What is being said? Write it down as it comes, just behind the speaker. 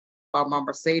about my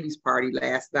Mercedes party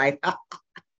last night.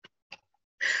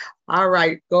 All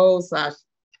right, go, Sasha.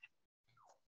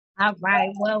 All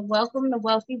right. Well, welcome to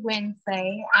Wealthy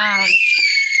Wednesday.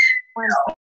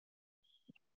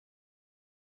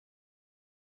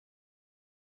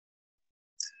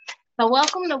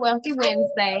 Welcome to Wealthy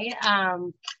Wednesday.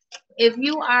 If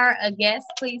you are a guest,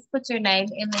 please put your name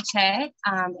in the chat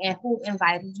and who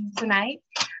invited you tonight.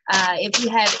 If you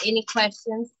have any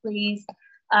questions, please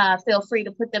feel free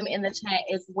to put them in the chat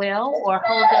as well, or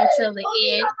hold them till the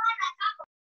end.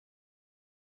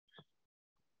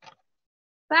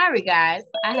 Sorry, guys.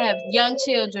 I have young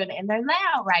children and they're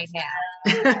loud right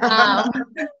now.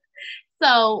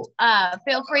 So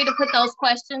feel free to put those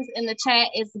questions in the chat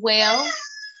as well.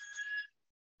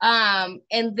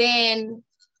 And then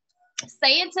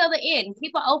stay until the end.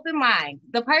 Keep an open mind.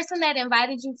 The person that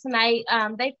invited you tonight,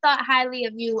 they thought highly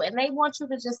of you and they want you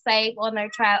to just save on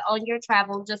your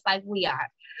travel just like we are.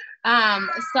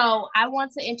 So I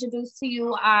want to introduce to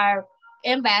you our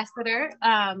ambassador.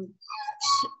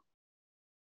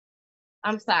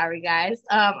 I'm sorry, guys.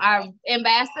 Our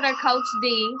ambassador, Coach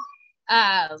D.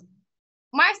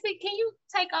 Marcy, can you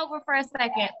take over for a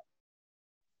second?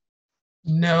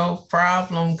 No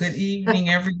problem. Good evening,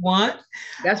 everyone.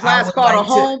 That's why it's called a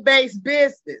home-based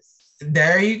business.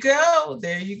 There you go.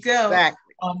 There you go.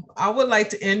 Exactly. I would like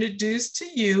to introduce to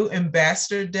you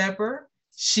Ambassador Deborah.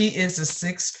 She is a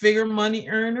six-figure money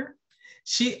earner.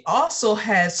 She also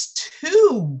has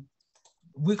 2,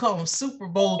 we call them Super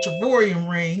Bowl Trevorian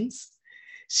rings.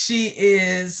 She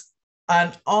is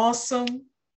an awesome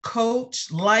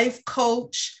coach, life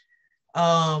coach.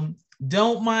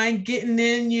 Don't mind getting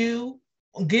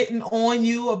on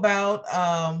you about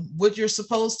what you're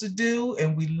supposed to do.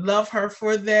 And we love her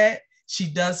for that. She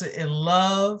does it in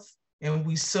love. And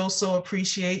we so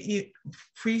appreciate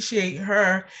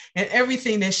her and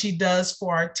everything that she does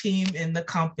for our team in the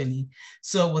company.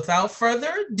 So without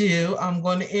further ado, I'm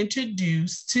going to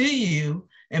introduce to you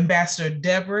Ambassador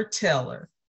Deborah Taylor.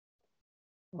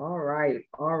 All right.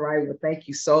 Well, thank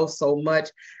you so much.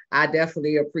 I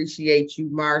definitely appreciate you,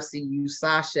 Marcy, you,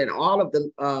 Sasha, and all of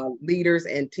the leaders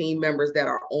and team members that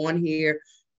are on here.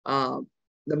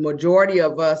 The majority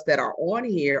of us that are on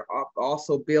here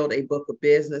also build a book of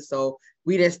business. So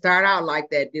we didn't start out like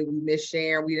that, did we, Miss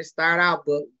Sharon? We didn't start out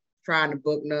trying to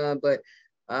book none, but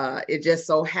it just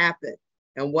so happened.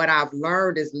 And what I've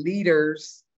learned is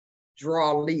leaders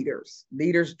draw leaders.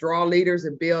 Leaders draw leaders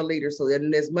and build leaders. So that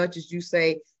as much as you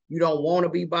say you don't want to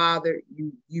be bothered,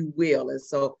 you will. And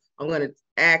so I'm going to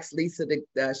ask Lisa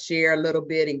to share a little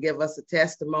bit and give us a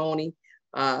testimony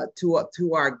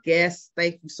to our guests.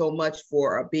 Thank you so much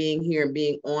for being here and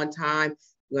being on time.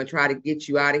 We're going to try to get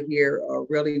you out of here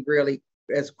really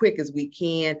as quick as we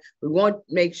can. We want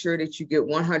to make sure that you get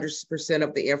 100%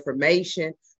 of the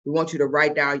information. We want you to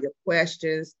write down your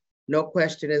questions. No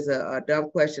question is a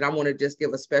dumb question. I want to just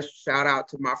give a special shout out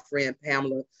to my friend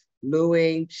Pamela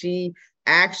Lewing. She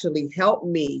actually helped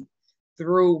me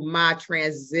through my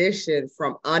transition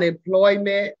from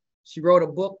unemployment. She wrote a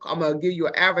book. I'm going to give you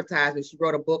an advertisement. She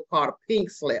wrote a book called A Pink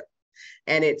Slip,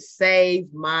 and it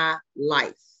saved my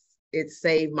life. It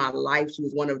saved my life. She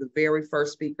was one of the very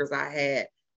first speakers I had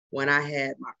when I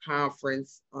had my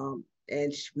conference,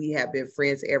 and we have been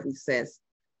friends ever since.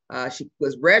 She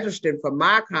was registered for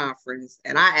my conference,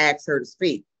 and I asked her to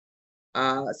speak.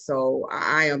 So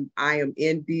I am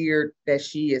endeared that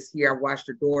she is here. I watched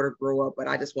her daughter grow up, but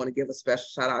I just want to give a special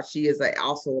shout out. She is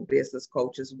also a business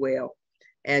coach as well,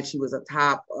 and she was a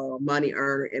top money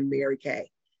earner in Mary Kay.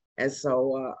 And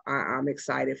so I'm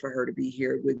excited for her to be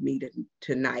here with me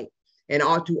tonight. And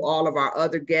on to all of our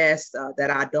other guests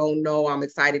that I don't know, I'm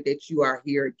excited that you are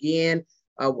here again.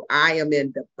 I am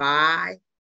in Dubai.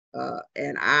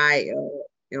 And I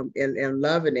am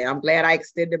loving it. I'm glad I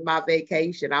extended my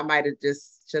vacation. I might have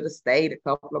should have stayed a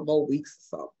couple of more weeks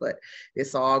or so, but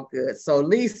it's all good. So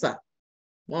Lisa,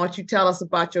 why don't you tell us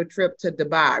about your trip to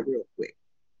Dubai real quick?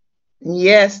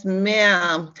 Yes,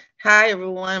 ma'am. Hi,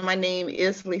 everyone. My name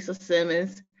is Lisa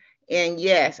Simmons. And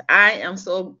yes, I am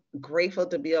so grateful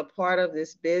to be a part of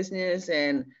this business.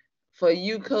 And for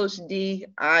you, Coach D,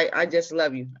 I just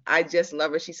love you. I just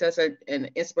love her. She's such an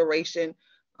inspiration.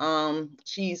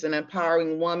 She's an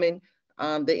empowering woman.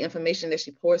 The information that she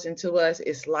pours into us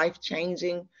is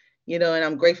life-changing, and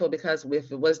I'm grateful because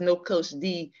if it was no Coach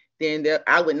D, then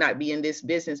I would not be in this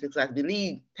business, because I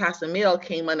believe Pastor Mill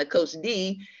came under Coach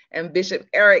D and Bishop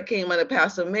Eric came under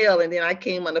Pastor Mill, and then I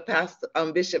came under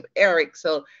Bishop Eric.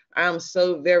 So I'm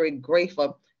so very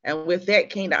grateful. And with that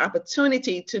came the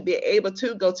opportunity to be able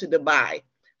to go to Dubai.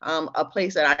 A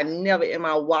place that I never in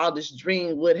my wildest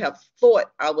dream would have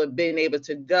thought I would have been able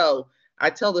to go. I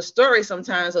tell the story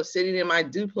sometimes of sitting in my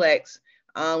duplex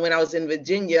when I was in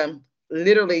Virginia,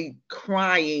 literally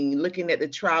crying, looking at the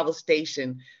travel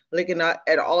station, looking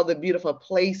at all the beautiful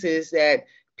places that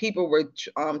people were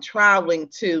traveling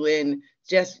to, and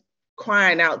just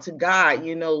crying out to God,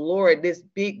 you know, Lord, this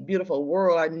big, beautiful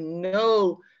world, I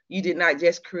know you did not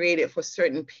just create it for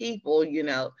certain people, you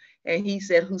know. And he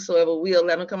said, whosoever will,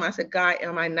 let him come. I said, God,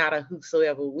 am I not a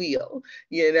whosoever will,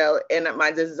 you know? And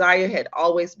my desire had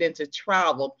always been to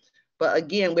travel. But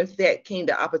again, with that came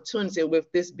the opportunity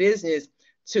with this business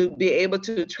to be able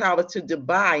to travel to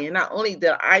Dubai. And not only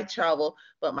did I travel,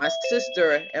 but my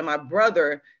sister and my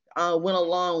brother went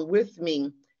along with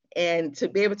me, and to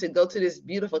be able to go to this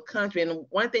beautiful country. And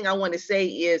one thing I want to say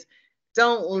is,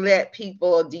 don't let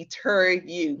people deter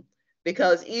you,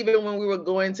 because even when we were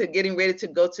getting ready to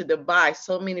go to Dubai,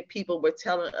 so many people were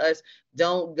telling us,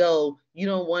 don't go. You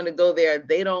don't want to go there.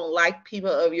 They don't like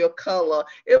people of your color.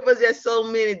 It was just so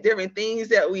many different things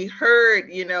that we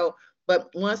heard, you know. But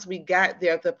once we got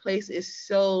there, the place is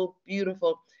so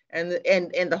beautiful. And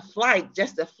the flight,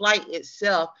 just the flight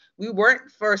itself, we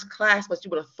weren't first class, but you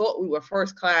would have thought we were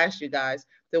first class, you guys.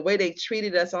 The way they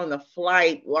treated us on the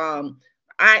flight,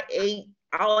 I ate,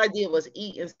 all I did was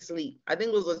eat and sleep. I think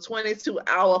it was a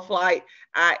 22-hour flight.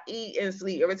 I eat and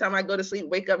sleep. Every time I go to sleep,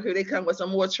 wake up, here they come with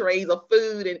some more trays of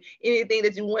food and anything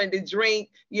that you wanted to drink,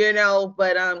 you know.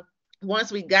 But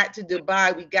once we got to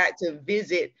Dubai, we got to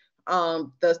visit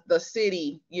the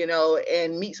city, you know,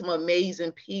 and meet some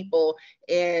amazing people.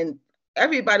 And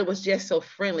everybody was just so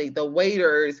friendly. The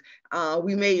waiters,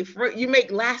 you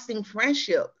make lasting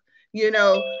friendship. You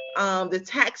know, the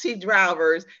taxi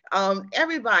drivers,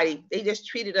 everybody, they just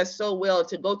treated us so well.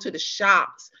 To go to the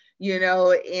shops, you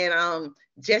know, and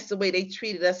just the way they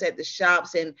treated us at the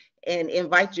shops, and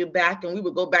invite you back. And we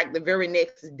would go back the very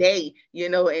next day, you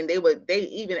know, and they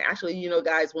even actually, you know,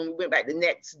 guys, when we went back the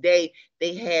next day,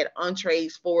 they had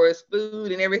entrees for us,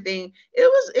 food and everything.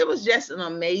 It was just an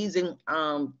amazing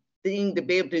thing to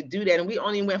be able to do that. And we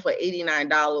only went for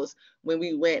 $89 when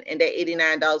we went, and that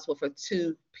 $89 was for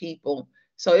 2 people.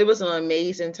 So it was an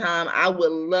amazing time. I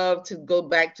would love to go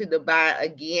back to Dubai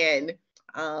again.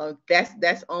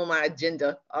 That's on my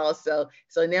agenda also.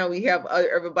 So now we have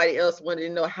everybody else wanting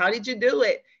to know, how did you do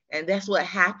it? And that's what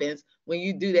happens when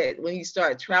you do that, when you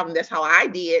start traveling. That's how I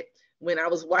did. When I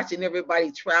was watching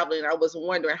everybody traveling, I was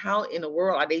wondering, how in the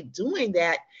world are they doing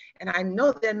that? And I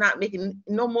know they're not making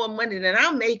no more money than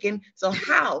I'm making. So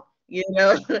how, you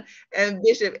know? And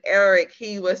Bishop Eric,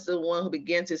 he was the one who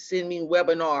began to send me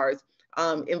webinars,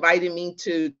 inviting me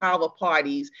to travel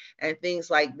parties and things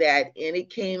like that. And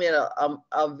it came at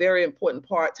a very important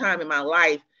time in my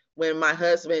life when my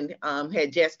husband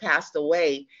had just passed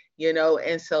away, you know.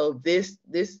 And so this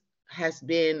has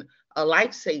been a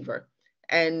lifesaver.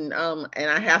 And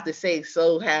I have to say,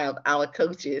 so have our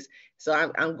coaches. So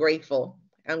I'm grateful.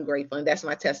 I'm grateful. And that's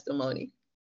my testimony.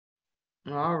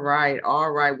 All right.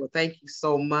 All right. Well, thank you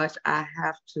so much. I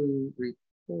have to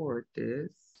record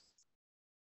this.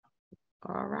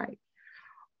 All right.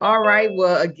 All right.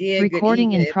 Well, again,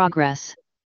 recording in progress.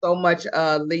 So much,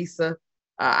 Lisa.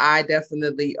 I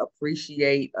definitely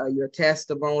appreciate your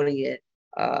testimony.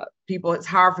 And people, it's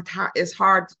hard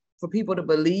for people to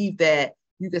believe that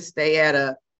you could stay at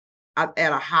a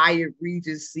Hyatt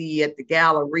Regency at the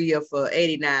Galleria for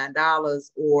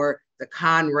 $89, or the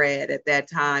Conrad at that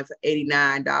time for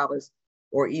 $89,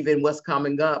 or even what's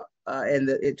coming up in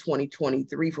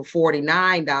 2023 for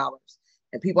 $49.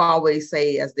 And people always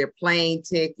say, as their plane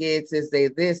tickets, as they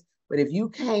this, but if you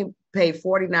can't pay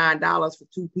 $49 for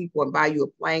 2 people and buy you a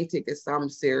plane ticket,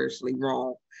 something's seriously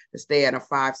wrong. To stay at a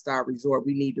 5-star resort,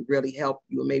 we need to really help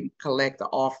you and maybe collect the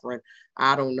offering.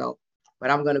 I don't know.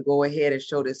 But I'm going to go ahead and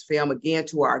show this film again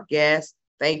to our guests.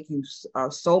 Thank you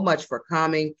so much for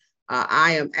coming.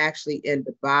 I am actually in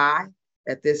Dubai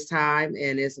at this time,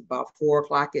 and it's about 4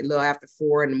 o'clock, a little after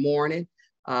 4 in the morning.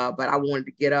 But I wanted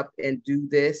to get up and do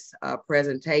this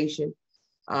presentation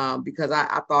because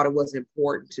I thought it was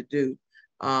important to do.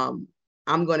 I'm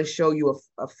going to show you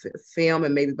a film,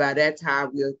 and maybe by that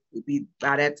time people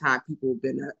will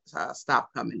be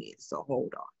stop coming in. So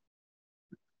hold on.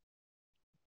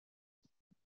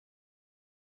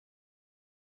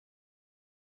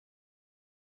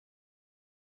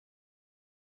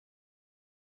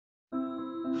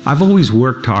 I've always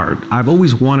worked hard. I've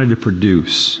always wanted to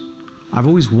produce. I've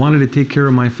always wanted to take care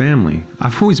of my family.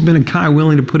 I've always been a guy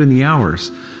willing to put in the hours.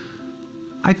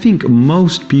 I think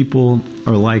most people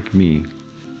are like me.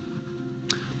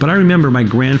 But I remember my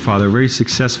grandfather, a very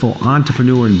successful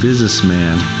entrepreneur and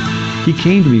businessman, he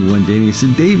came to me one day and he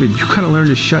said, David, you gotta learn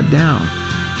to shut down.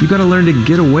 You gotta learn to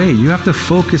get away. You have to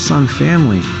focus on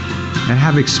family. and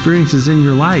have experiences in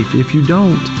your life. If you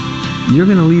don't, you're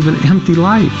going to leave an empty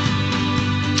life.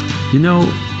 You know,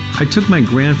 I took my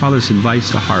grandfather's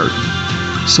advice to heart.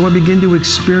 So I began to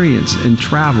experience and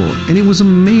travel, and it was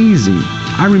amazing.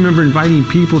 I remember inviting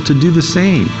people to do the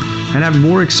same and have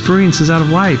more experiences out of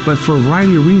life, but for a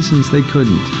variety of reasons they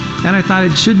couldn't. And I thought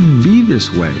it shouldn't be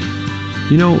this way.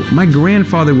 You know, my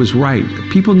grandfather was right.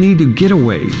 People need to get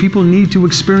away. People need to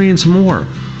experience more.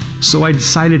 So I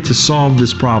decided to solve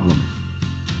this problem.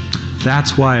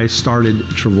 That's why I started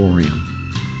Travorium,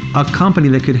 a company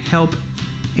that could help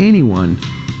anyone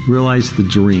realize the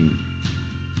dream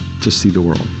to see the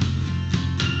world.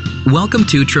 Welcome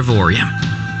to Travorium,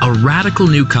 a radical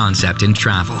new concept in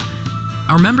travel.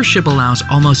 Our membership allows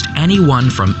almost anyone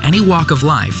from any walk of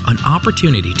life an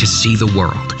opportunity to see the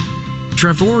world.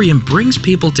 Travorium brings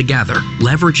people together,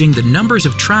 leveraging the numbers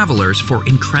of travelers for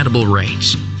incredible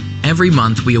rates. Every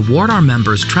month, we award our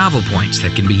members travel points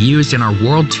that can be used in our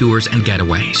world tours and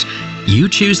getaways. You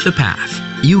choose the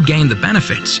path, you gain the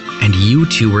benefits, and you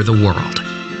tour the world.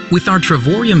 With our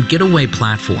Travorium Getaway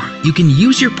platform, you can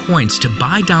use your points to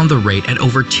buy down the rate at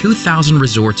over 2,000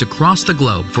 resorts across the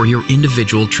globe for your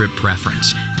individual trip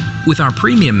preference. With our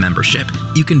premium membership,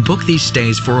 you can book these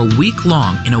stays for a week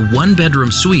long in a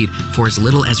one-bedroom suite for as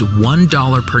little as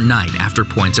 $1 per night after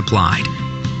points applied.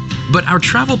 But our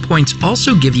travel points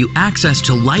also give you access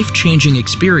to life-changing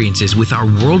experiences with our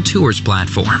World Tours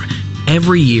platform.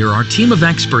 Every year, our team of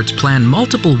experts plan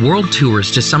multiple world tours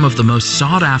to some of the most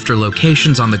sought-after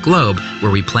locations on the globe,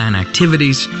 where we plan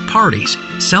activities, parties,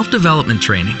 self-development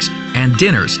trainings, and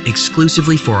dinners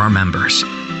exclusively for our members.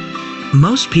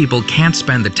 Most people can't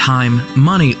spend the time,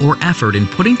 money, or effort in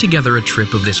putting together a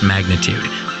trip of this magnitude.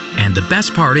 And the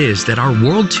best part is that our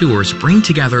world tours bring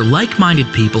together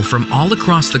like-minded people from all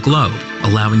across the globe,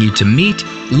 allowing you to meet,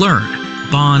 learn,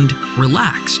 bond,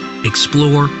 relax,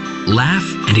 explore, laugh,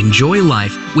 and enjoy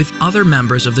life with other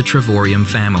members of the Travorium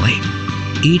family.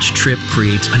 Each trip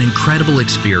creates an incredible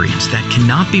experience that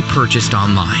cannot be purchased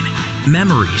online,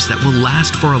 memories that will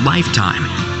last for a lifetime,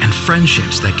 and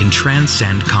friendships that can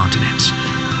transcend continents.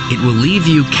 It will leave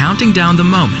you counting down the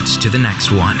moments to the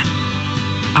next one.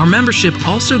 Our membership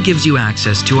also gives you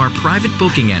access to our private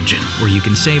booking engine, where you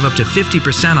can save up to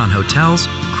 50% on hotels,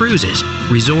 cruises,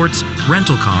 resorts,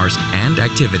 rental cars, and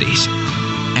activities.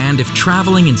 And if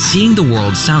traveling and seeing the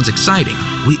world sounds exciting,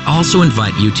 we also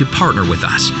invite you to partner with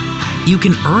us. You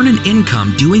can earn an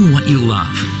income doing what you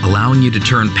love, allowing you to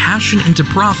turn passion into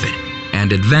profit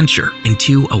and adventure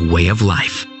into a way of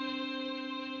life.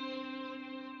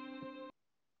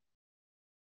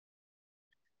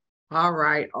 All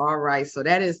right, all right. So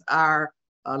that is our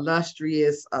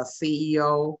illustrious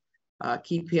CEO.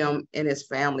 Keep him and his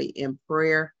family in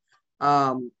prayer.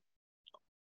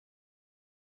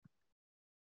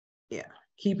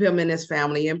 Keep him and his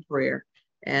family in prayer.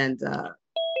 And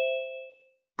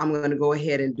I'm going to go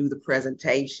ahead and do the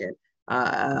presentation.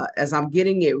 As I'm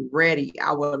getting it ready,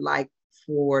 I would like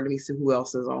for, let me see who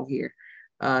else is on here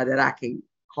that I can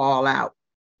call out.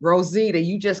 Rosita,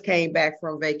 you just came back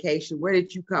from vacation. Where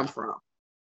did you come from?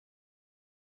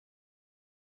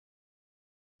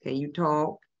 Can you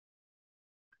talk?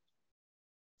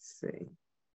 Let's see.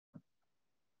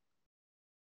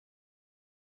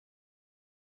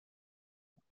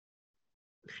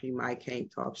 She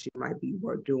can't talk. She might be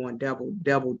doing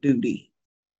double duty.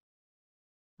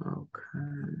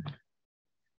 Okay.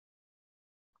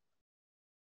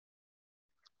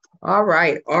 All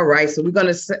right. So we're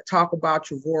going to talk about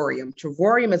Travorium.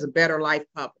 Travorium is a better life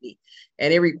company,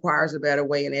 and it requires a better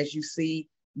way. And as you see,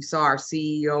 you saw our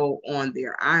CEO on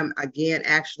there. I'm again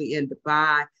actually in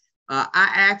Dubai. I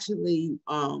actually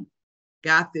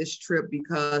got this trip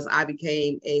because I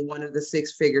became one of the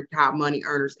six-figure top money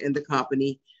earners in the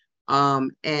company.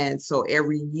 And so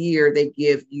every year they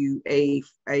give you a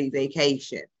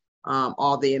vacation,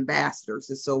 all the ambassadors.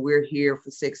 And so we're here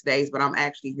for 6 days, but I'm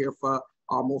actually here for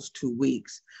almost 2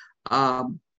 weeks.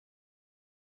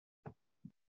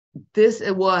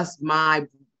 It was my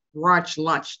brunch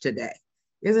lunch today.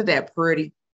 Isn't that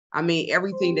pretty? I mean,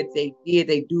 everything that they did,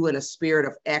 they do in a spirit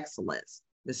of excellence.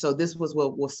 And so this was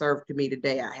what was served to me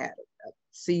today. I had a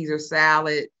Caesar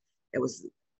salad. It was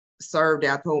served.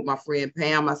 I told my friend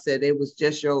Pam, I said, it was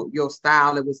just your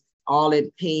style. It was all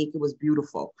in pink. It was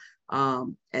beautiful.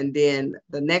 And then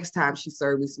the next time she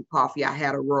served me some coffee, I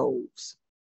had a rose.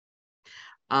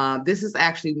 This is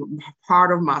actually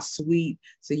part of my suite.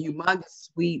 So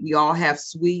humongous suite. We all have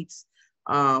suites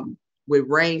with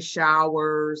rain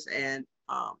showers, and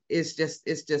it's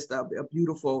just a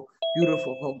beautiful,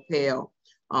 beautiful hotel.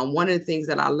 One of the things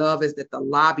that I love is that the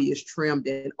lobby is trimmed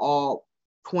in all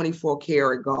 24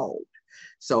 karat gold.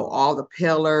 So all the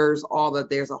pillars,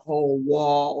 there's a whole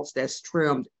walls that's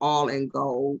trimmed all in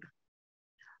gold.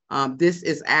 This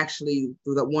is actually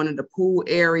one of the pool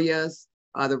areas,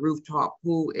 the rooftop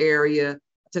pool area.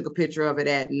 I took a picture of it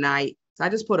at night. So I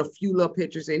just put a few little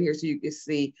pictures in here so you can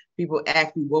see. People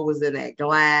ask me what was in that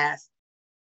glass.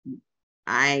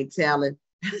 I ain't telling.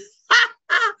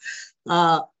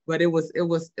 But it was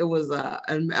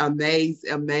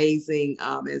amazing.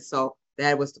 And so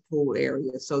that was the pool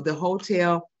area. So the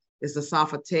hotel is the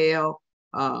Sofitel.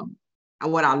 And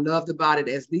what I loved about it,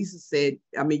 as Lisa said,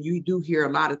 I mean, you do hear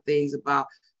a lot of things about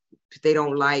they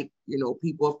don't like,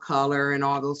 people of color and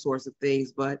all those sorts of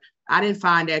things, but I didn't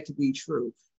find that to be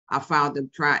true. I found them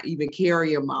even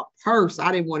carrying my purse. I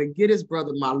didn't want to get his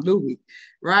brother my Louis,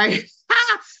 right?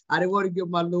 I didn't want to give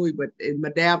my Louis, but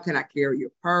Madame, can I carry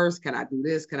your purse? Can I do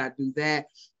this? Can I do that?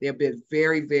 They've been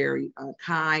very, very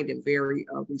kind and very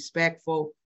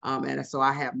respectful. And so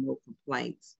I have no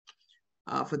complaints.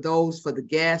 For the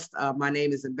guests, my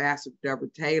name is Ambassador Deborah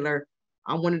Taylor.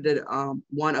 I'm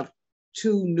one of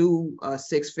two new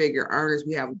six-figure earners.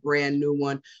 We have a brand new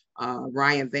one,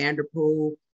 Ryan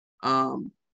Vanderpool,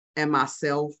 and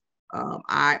myself.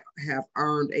 I have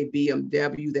earned a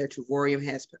BMW that Travorium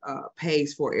has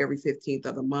pays for every 15th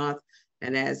of the month.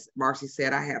 And as Marcy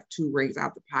said, I have 2 rings. I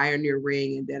have the Pioneer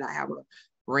ring, and then I have a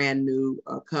brand new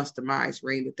customized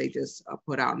ring that they just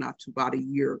put out about a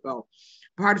year ago.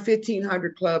 Part of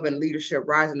 1500 Club and Leadership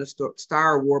Rising the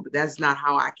Star Award, but that's not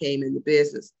how I came into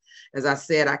business. As I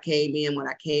said, when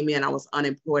I came in, I was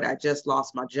unemployed. I just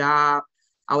lost my job.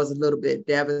 I was a little bit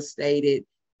devastated.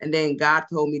 And then God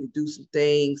told me to do some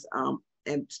things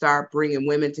and start bringing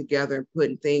women together and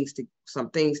putting some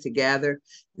things together.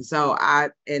 And so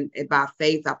and by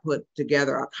faith, I put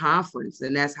together a conference,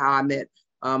 and that's how I met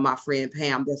my friend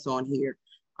Pam that's on here.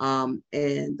 And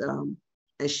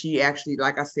she actually,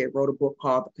 like I said, wrote a book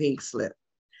called The Pink Slip.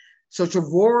 So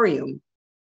Travorium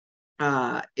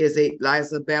is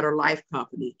a better life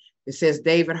company. It says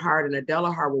David Hart and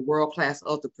Adela Hart were world-class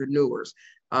entrepreneurs.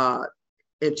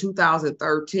 In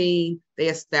 2013, they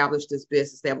established this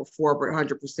business. They have a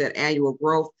 400% annual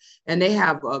growth, and they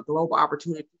have a global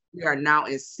opportunity. We are now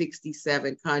in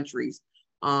 67 countries,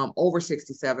 over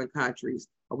 67 countries.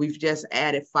 We've just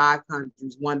added 5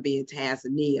 countries, one being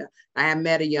Tanzania. I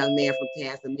met a young man from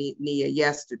Tanzania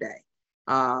yesterday,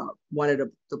 one of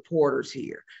the porters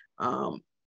here.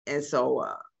 And so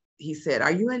he said,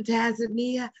 "Are you in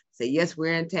Tanzania?" I said, "Yes,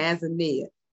 we're in Tanzania."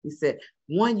 He said,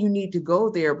 "1, you need to go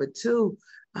there, but 2,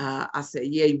 I said,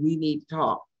 "Yeah, we need to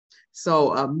talk."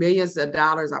 So millions of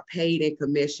dollars are paid in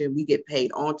commission. We get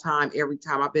paid on time every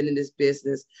time. I've been in this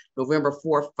business November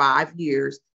 4th, 5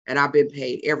 years, and I've been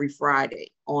paid every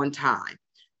Friday on time.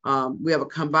 We have a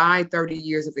combined 30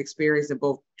 years of experience in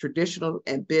both traditional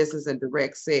and business and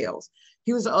direct sales.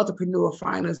 He was an entrepreneur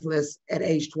finalist at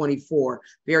age 24,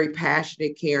 very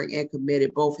passionate, caring, and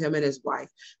committed, both him and his wife.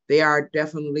 They are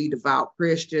definitely devout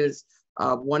Christians.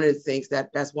 That's one of the things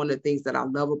that I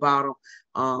love about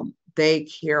them. They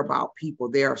care about people.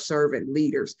 They are servant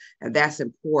leaders. And that's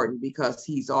important because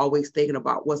he's always thinking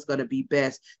about what's going to be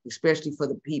best, especially for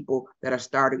the people that are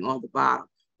starting on the bottom.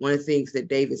 One of the things that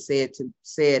David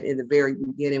said in the very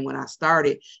beginning when I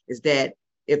started is that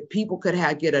if people could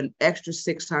get an extra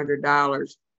 $600,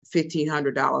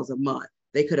 $1,500 a month,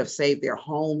 they could have saved their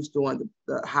homes during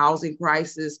the housing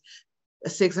crisis.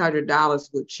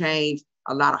 $600 would change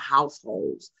a lot of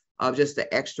households of just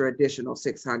the extra additional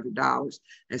 $600.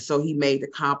 And so he made the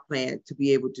comp plan to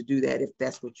be able to do that if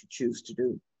that's what you choose to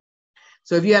do.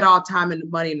 So if you had all time and the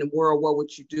money in the world, what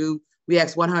would you do? We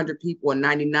asked 100 people and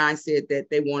 99 said that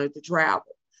they wanted to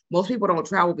travel. Most people don't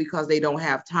travel because they don't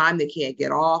have time, they can't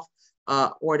get off,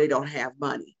 or they don't have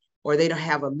money, or they don't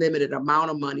have a limited amount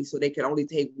of money, so they can only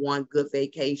take one good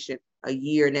vacation a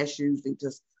year, and that's usually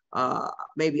just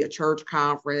maybe a church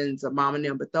conference, a mom and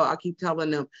them. But though I keep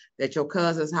telling them that your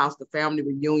cousin's house, the family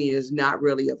reunion, is not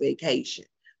really a vacation.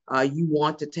 You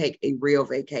want to take a real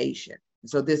vacation.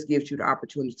 So this gives you the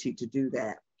opportunity to do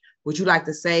that. Would you like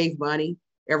to save money?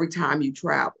 Every time you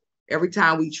travel, every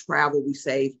time we travel, we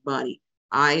save money.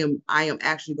 I am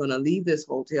actually going to leave this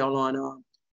hotel on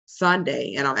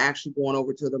Sunday, and I'm actually going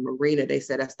over to the marina. They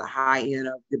said that's the high end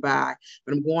of Dubai,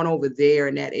 but I'm going over there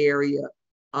in that area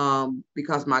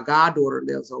because my goddaughter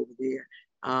lives over there,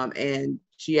 and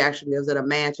she actually lives at a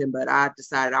mansion, but I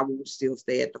decided I would still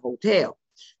stay at the hotel.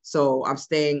 So I'm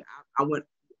staying.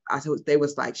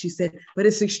 She said, "But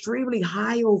it's extremely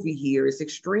high over here. It's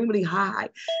extremely high.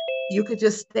 You could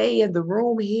just stay in the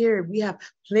room here. We have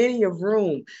plenty of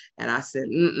room." And I said,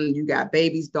 "You got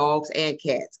babies, dogs, and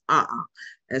cats.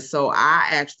 And so I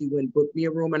actually went and booked me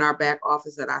a room in our back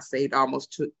office, and I saved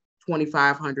almost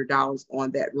 $2,500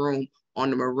 on that room on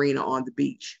the marina on the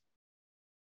beach.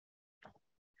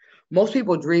 Most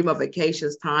people dream of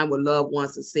vacations, time with loved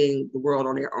ones, and seeing the world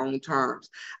on their own terms.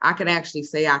 I can actually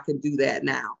say I can do that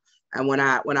now. And when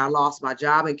I lost my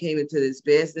job and came into this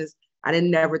business, I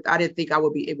didn't think I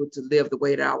would be able to live the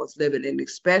way that I was living, and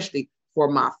especially for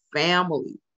my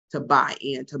family to buy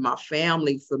into, my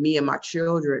family, for me and my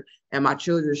children and my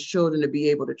children's children to be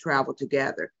able to travel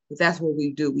together. But that's what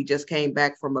we do. We just came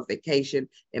back from a vacation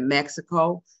in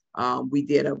Mexico. We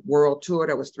did a world tour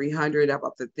that was $300.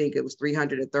 I think it was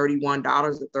 $331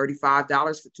 or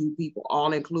 $35 for two people,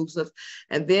 all inclusive.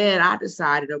 And then I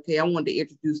decided, okay, I wanted to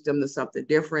introduce them to something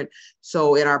different.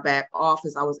 So in our back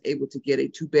office, I was able to get a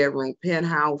 2-bedroom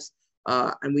penthouse,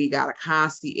 and we got a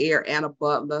concierge and a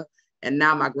butler. And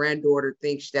now my granddaughter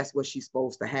thinks that's what she's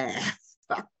supposed to have.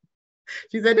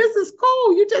 She said, this is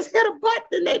cool. You just hit a button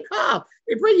and they come.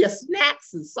 They bring you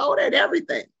snacks and soda and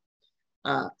everything.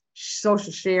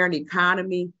 Social sharing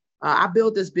economy. I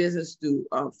built this business through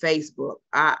Facebook.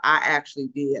 I actually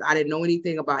did. I didn't know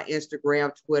anything about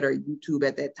Instagram, Twitter, YouTube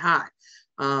at that time.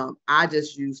 I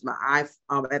just used my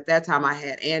iPhone. At that time, I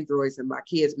had Androids, and my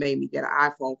kids made me get an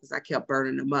iPhone because I kept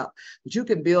burning them up. But you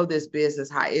can build this business.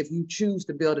 If you choose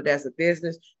to build it as a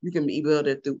business, you can build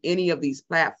it through any of these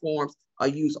platforms or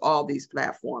use all these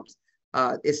platforms.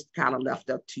 It's kind of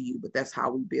left up to you, but that's how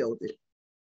we build it.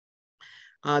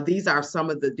 These are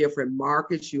some of the different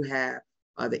markets you have.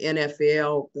 The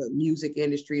NFL, the music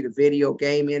industry, the video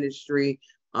game industry,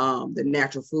 the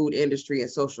natural food industry,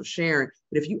 and social sharing.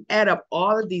 But if you add up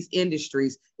all of these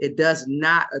industries, it does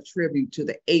not attribute to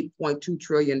the $8.2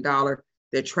 trillion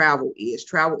that travel is.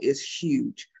 Travel is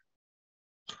huge.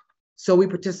 So we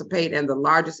participate in the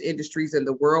largest industries in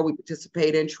the world. We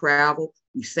participate in travel.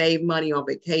 We save money on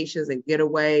vacations and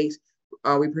getaways.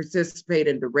 We participate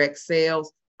in direct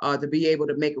sales to be able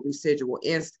to make a residual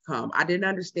income. I didn't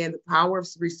understand the power of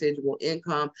residual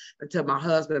income until my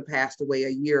husband passed away a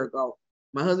year ago.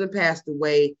 My husband passed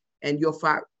away, and you'll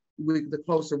find the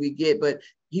closer we get, but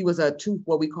he was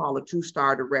what we call a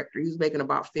 2-star director. He was making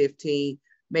about 15,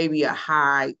 maybe a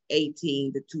high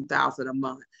 18 to 2,000 a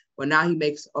month. But now he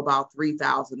makes about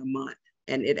 3,000 a month.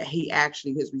 And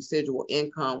his residual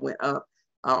income went up.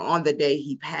 On the day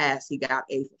he passed, he got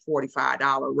a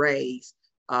 $45 raise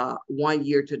 1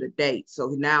 year to the date.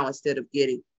 So now instead of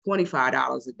getting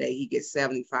 $25 a day, he gets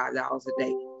 $75 a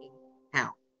day.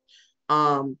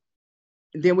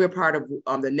 Then we're part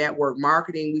of the network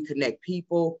marketing. We connect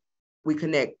people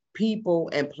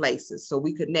and places. So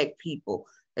we connect people.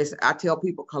 I tell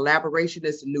people collaboration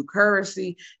is the new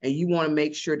currency, and you want to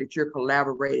make sure that you're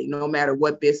collaborating no matter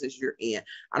what business you're in.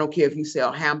 I don't care if you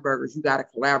sell hamburgers, you got to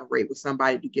collaborate with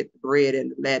somebody to get the bread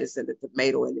and the lettuce and the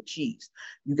tomato and the cheese.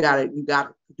 You got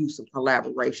to do some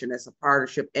collaboration. That's a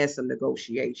partnership and some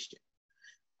negotiation.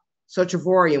 So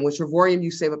Travorium, with Travorium,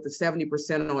 you save up to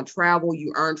 70% on travel.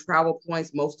 You earn travel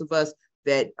points. Most of us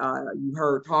that you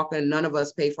heard talking, none of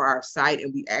us pay for our site,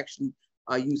 and we actually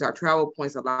use our travel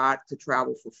points a lot to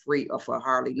travel for free or for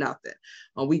hardly nothing.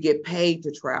 We get paid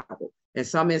to travel. In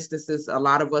some instances, a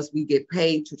lot of us, we get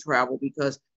paid to travel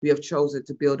because we have chosen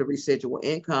to build a residual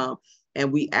income,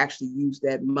 and we actually use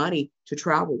that money to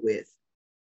travel with.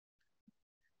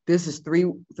 This is three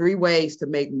ways to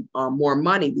make more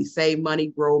money. We save money,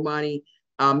 grow money,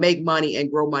 make money,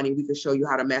 and grow money. We can show you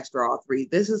how to master all three.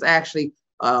 This is actually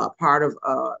part of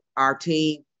our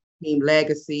team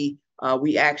legacy.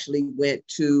 We actually went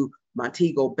to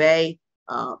Montego Bay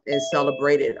and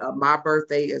celebrated my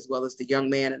birthday, as well as the young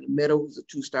man in the middle, who's a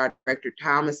 2-star director,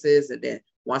 Thomas's, and then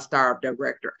 1-star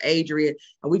director, Adrian.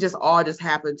 And we all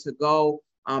happened to go.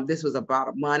 This was about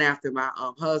a month after my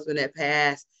husband had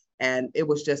passed, and it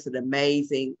was just an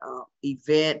amazing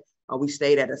event. We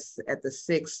stayed at the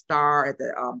 6-star at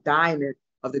the Diamond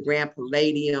of the Grand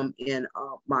Palladium in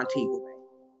Montego Bay,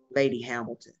 Lady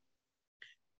Hamilton.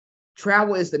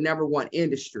 Travel is the number 1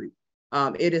 industry.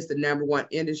 It is the number 1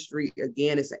 industry.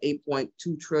 Again, it's an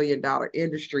 $8.2 trillion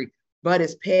industry, but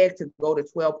it's pegged to go to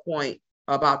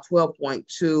about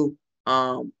 12.2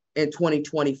 in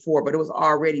 2024. But it was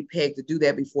already pegged to do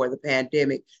that before the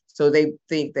pandemic. So they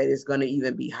think that it's going to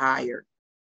even be higher.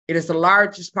 It is the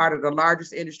largest part of the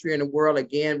largest industry in the world.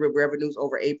 Again, with revenues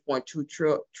over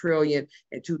 8.2 trillion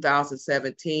in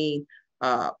 2017.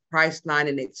 Priceline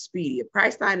and Expedia.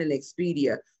 Priceline and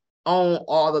Expedia own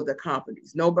all of the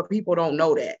companies. No, but people don't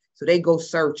know that. So they go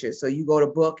searching. So you go to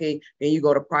Booking, then you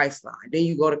go to Priceline, then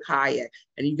you go to Kayak,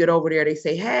 and you get over there, they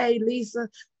say, hey, Lisa,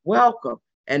 welcome.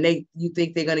 And you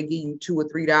think they're going to give you $2 or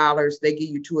 $3. They give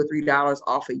you $2 or $3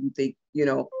 off it. You think,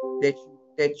 that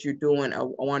that you're doing a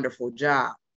wonderful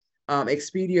job.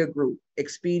 Expedia Group,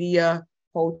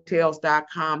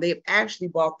 ExpediaHotels.com. They've actually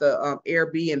bought the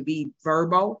Airbnb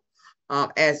Verbo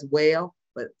as well,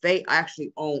 but they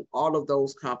actually own all of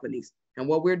those companies. And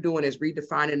what we're doing is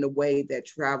redefining the way that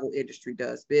travel industry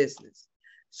does business.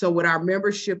 So with our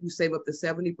membership, you save up to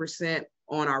 70%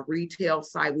 on our retail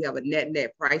site. We have a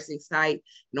net pricing site.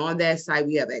 And on that site,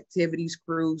 we have activities,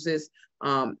 cruises.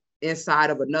 Inside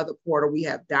of another portal, we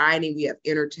have dining, we have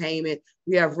entertainment,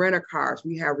 we have rent-a-cars,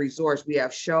 we have resorts, we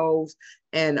have shows,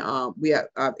 and we have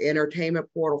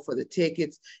entertainment portal for the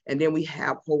tickets. And then we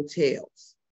have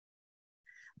hotels.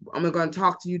 I'm going to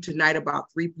talk to you tonight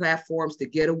about 3 platforms: the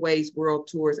Getaways, World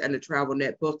Tours, and the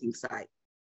TravelNet booking site.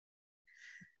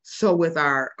 So with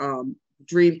our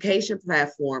Dreamcation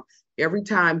platform, every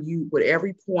time with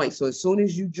every point, so as soon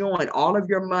as you join, all of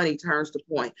your money turns to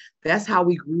point. That's how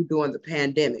we grew during the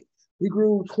pandemic. We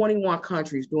grew 21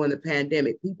 countries during the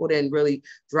pandemic. People didn't really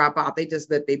drop out. They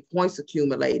just let their points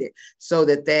accumulated so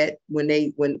that when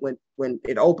it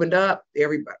opened up,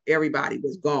 everybody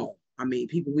was gone. I mean,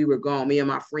 we were gone. Me and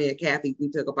my friend Kathy, we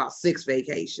took about 6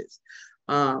 vacations.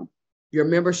 Your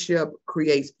membership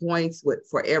creates points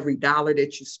for every dollar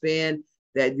that you spend.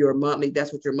 That's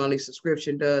what your monthly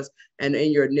subscription does, and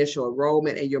in your initial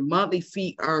enrollment, and your monthly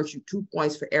fee earns you 2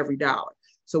 points for every dollar.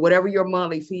 So whatever your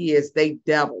monthly fee is, they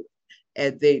double it,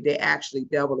 and they actually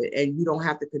double it, and you don't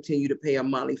have to continue to pay a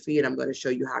monthly fee. And I'm going to show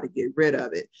you how to get rid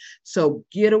of it. So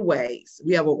Getaways,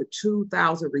 we have over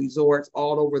 2,000 resorts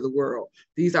all over the world.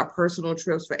 These are personal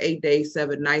trips for 8 days,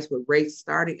 7 nights with rates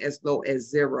starting as low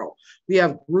as $0. We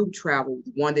have group travel,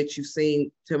 one that you've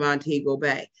seen, to Montego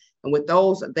Bay. And with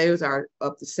those are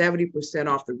up to 70%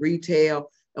 off the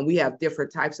retail. And we have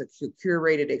different types of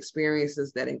curated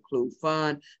experiences that include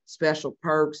fun, special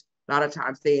perks. A lot of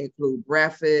times they include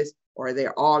breakfast, or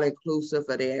they're all inclusive,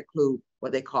 or they include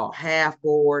what they call half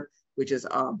board, which is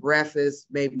breakfast,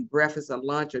 maybe breakfast and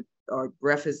lunch, or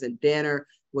breakfast and dinner,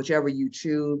 whichever you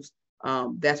choose.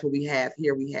 That's what we have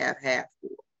here. We have half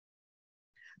board.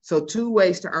 So 2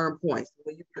 ways to earn points.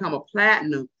 When you become a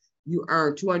platinum, you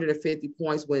earn 250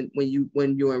 points when you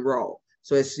enroll.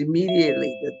 So it's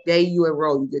immediately the day you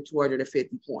enroll, you get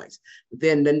 250 points.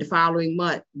 Then the following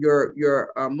month, your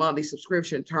monthly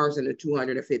subscription turns into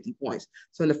 250 points.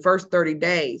 So in the first 30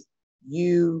 days,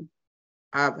 you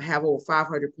have over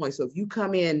 500 points. So if you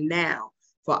come in now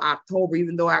for October,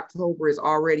 even though October is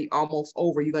already almost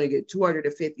over, you're going to get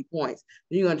 250 points.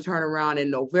 Then you're going to turn around in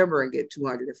November and get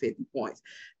 250 points.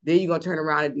 Then you're going to turn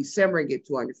around in December and get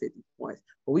 250 points.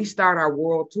 But we start our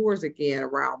world tours again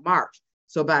around March.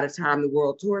 So by the time the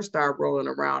world tours start rolling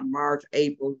around March,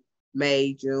 April,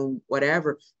 May, June,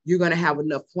 whatever, you're going to have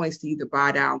enough points to either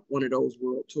buy down one of those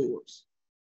world tours.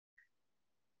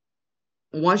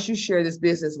 Once you share this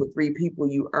business with 3 people,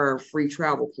 you earn free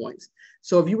travel points.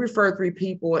 So if you refer 3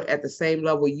 people at the same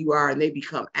level you are and they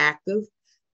become active,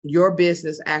 your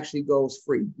business actually goes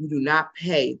free. You do not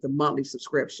pay the monthly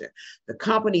subscription. The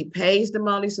company pays the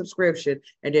monthly subscription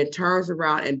and then turns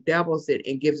around and doubles it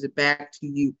and gives it back to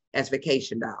you as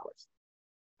vacation dollars.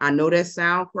 I know that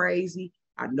sounds crazy.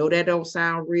 I know that don't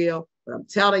sound real, but I'm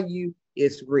telling you,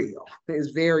 it's real. It's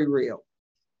very real.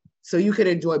 So you can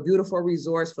enjoy beautiful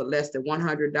resorts for less than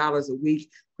 $100 a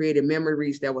week, creating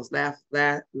memories that was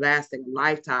lasting a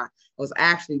lifetime. I was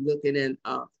actually looking in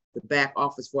the back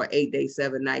office for an 8-day,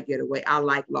 7-night getaway. I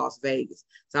like Las Vegas.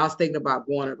 So I was thinking about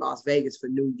going to Las Vegas for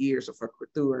New Year's or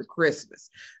during Christmas,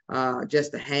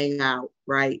 just to hang out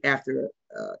right after,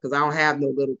 because I don't have no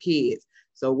little kids.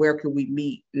 So where can we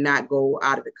meet, not go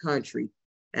out of the country?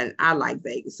 And I like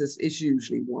Vegas. It's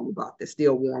usually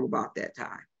still warm about that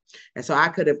time. And so I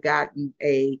could have gotten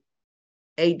a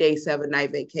 8-day,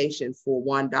 7-night vacation for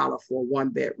 $1 for a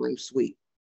 1-bedroom suite.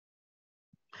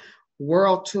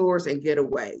 World tours and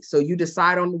getaway. So you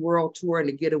decide on the world tour and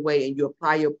the getaway, and you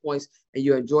apply your points and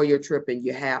you enjoy your trip and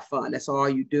you have fun. That's all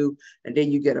you do. And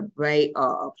then you get a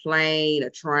plane, a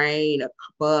train, a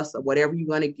bus, or whatever you're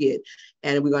going to get.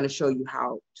 And we're going to show you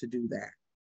how to do that.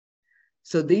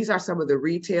 So these are some of the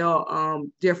retail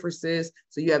differences.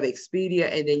 So you have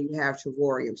Expedia, and then you have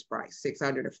Travorium's price,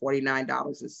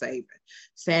 $649 in savings.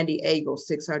 San Diego,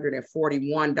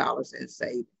 $641 in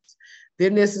savings.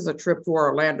 Then this is a trip to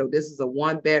Orlando. This is a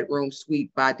 1-bedroom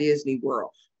suite by Disney World.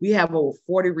 We have over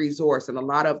 40 resorts, and a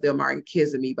lot of them are in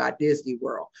Kissimmee by Disney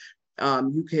World.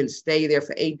 You can stay there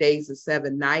for 8 days and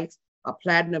 7 nights. A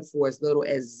platinum for as little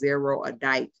as $0 a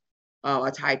night.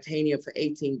 A titanium for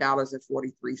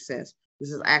 $18.43.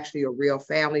 This is actually a real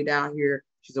family down here.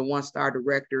 She's a 1-star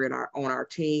director on our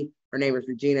team. Her name is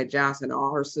Regina Johnson.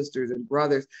 All her sisters and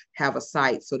brothers have a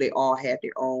site, so they all had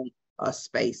their own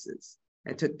spaces.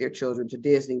 and took their children to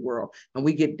Disney World. And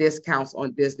we get discounts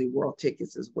on Disney World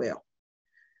tickets as well.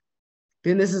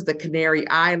 Then this is the Canary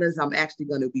Islands. I'm actually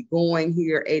going to be going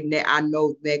here. I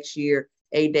know next year,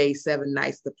 8 days, 7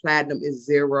 nights. The platinum is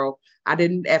 $0.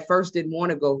 I at first didn't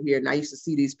want to go here. And I used to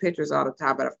see these pictures all the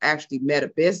time, but I've actually met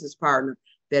a business partner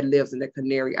that lives in the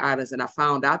Canary Islands. And I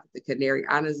found out that the Canary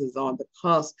Islands is on the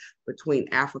cusp between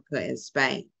Africa and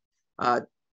Spain. The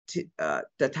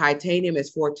titanium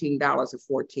is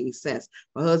 $14.14.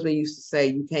 My husband used to say,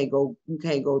 you can't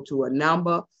go to a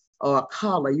number or a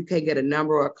color. You can't get a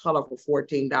number or a color for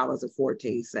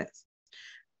 $14.14.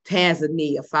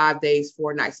 Tanzania, 5 days,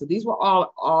 4 nights. So these were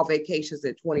all vacations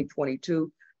in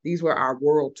 2022. These were our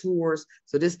world tours.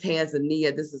 So this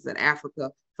Tanzania, this is in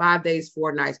Africa, 5 days,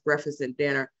 4 nights, breakfast and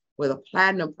dinner, where the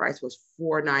platinum price was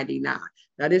 $4.99.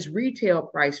 Now this retail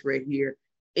price right here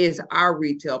is our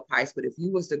retail price, but if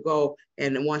you was to go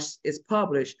and once it's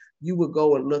published, you would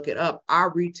go and look it up.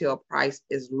 Our retail price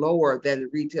is lower than the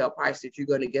retail price that you're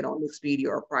going to get on Expedia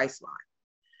or Priceline.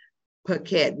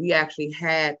 Phuket, we actually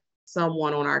had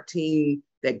someone on our team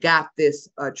that got this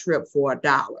trip for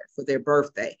 $1 for their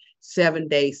birthday, 7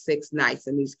 days, 6 nights.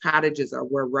 And these cottages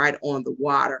were right on the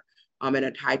water. And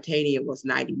a titanium was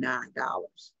 $99.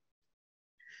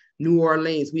 New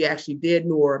Orleans, we actually did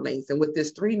New Orleans. And with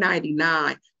this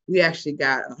 $399, we actually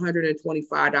got a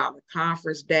 $125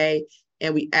 conference day.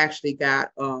 And we actually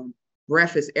got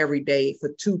breakfast every day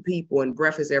for 2 people. And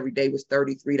breakfast every day was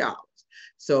 $33.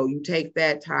 So you take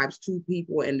that times 2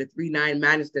 people and the $399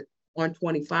 minus the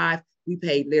 $125, we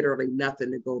paid literally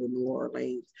nothing to go to New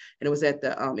Orleans. And it was at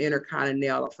the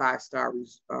Intercontinental, a 5-star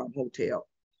hotel.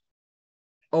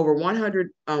 Over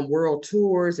 100 world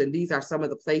tours, and these are some of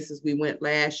the places we went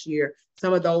last year.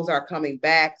 Some of those are coming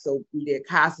back. So we did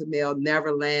Cozumel,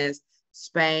 Netherlands,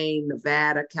 Spain,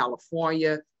 Nevada,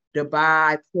 California,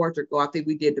 Dubai, Portugal. I think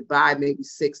we did Dubai maybe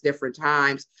 6 different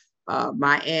times.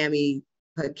 Miami,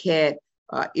 Phuket,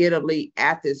 Italy,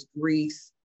 Athens,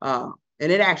 Greece.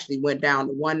 And it actually went down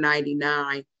to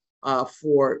 $199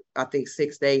 for, I think,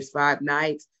 6 days, 5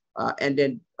 nights. And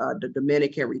then the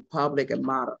Dominican Republic and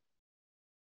Malta.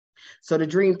 So the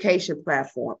Dreamcation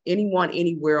platform, anyone,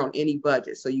 anywhere on any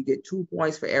budget. So you get 2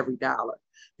 points for every $1.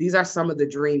 These are some of the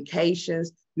Dreamcations.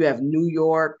 You have New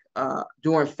York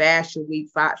during Fashion Week,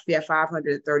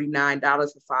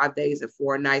 $539 for 5 days and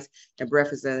 4 nights, and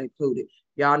breakfast is included.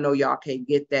 Y'all know y'all can't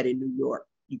get that in New York.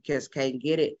 You just can't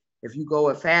get it. If you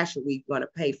go at Fashion Week, you're going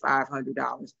to pay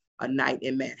 $500 a night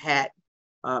in Manhattan,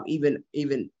 even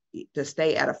to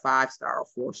stay at a 5-star or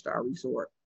 4-star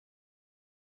resort.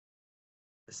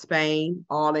 Spain,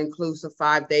 all inclusive,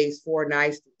 5 days, 4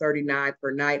 nights, $39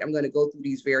 per night. I'm going to go through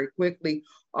these very quickly.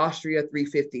 Austria,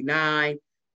 $359.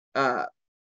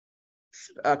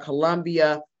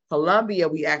 Colombia,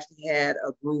 we actually had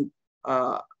a group,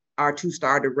 our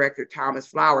 2-star director, Thomas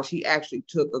Flowers, he actually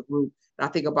took a group, and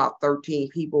I think about 13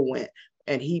 people went,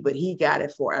 and he got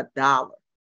it for $1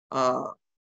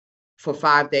 for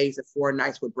 5 days and 4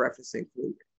 nights with breakfast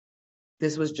included.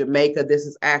 This was Jamaica. This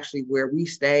is actually where we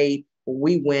stayed when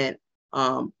we went.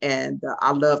 And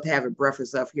I loved having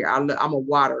breakfast up here. I'm a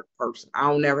water person. I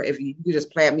don't never, if you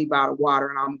just plant me by the water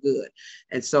and I'm good.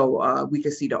 And so we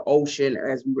could see the ocean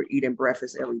as we were eating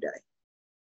breakfast every day.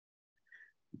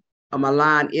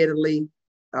 Milan, Italy,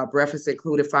 breakfast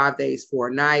included, 5 days, 4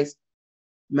 nights.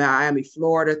 Miami,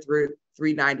 Florida,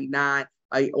 $399.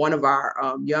 One of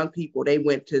our young people, they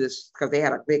went to this because they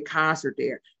had a big concert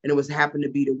there, and it was happened to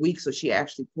be the week. So she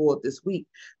actually pulled this week,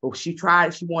 but she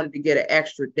wanted to get an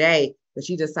extra day, but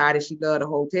she decided she loved the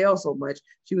hotel so much,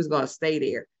 she was going to stay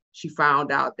there. She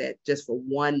found out that just for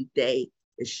 1 day,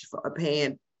 if she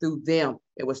paying through them,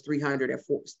 it was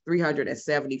 $374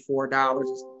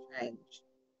 and some change.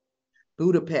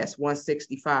 Budapest,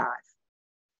 $165.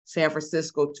 San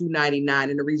Francisco, $299,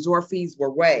 and the resort fees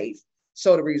were waived.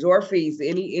 So the resort fees,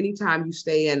 anytime you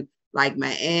stay in like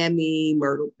Miami,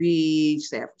 Myrtle Beach,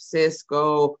 San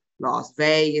Francisco, Las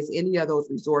Vegas, any of those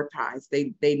resort times,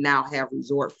 they now have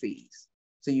resort fees.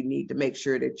 So you need to make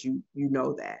sure that you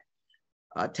know that.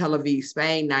 Tel Aviv,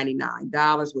 Spain,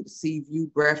 $99 with a sea view,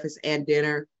 breakfast and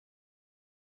dinner.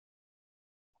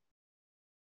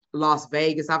 Las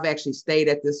Vegas, I've actually stayed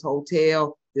at this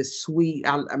hotel, this suite.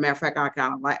 As a matter of fact,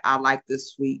 I like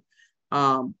this suite.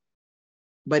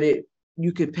 But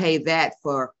you could pay that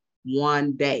for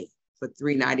 1 day for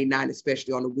 $399,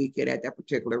 especially on the weekend at that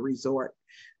particular resort.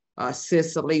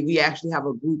 Sicily, we actually have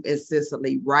a group in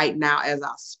Sicily right now as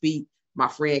I speak. My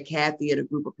friend Kathy and a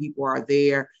group of people are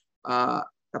there. A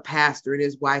pastor and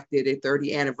his wife did their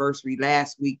 30th anniversary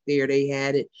last week there. They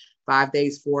had it. 5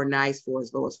 days, 4 nights for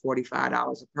as low as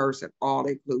 $45 a person, all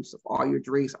inclusive, all your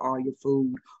drinks, all your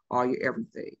food, all your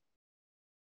everything.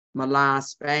 Milan,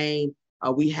 Spain.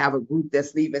 We have a group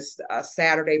that's leaving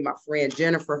Saturday. My friend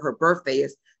Jennifer, her birthday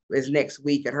is next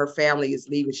week, and her family is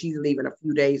leaving. She's leaving a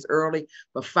few days early,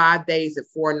 but 5 days and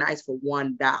 4 nights for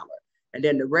 $1. And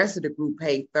then the rest of the group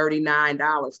paid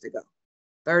 $39 to go.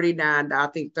 $39, I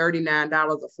think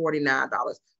 $39 or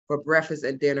 $49 for breakfast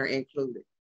and dinner included.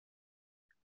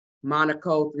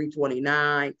 Monaco,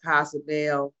 $329,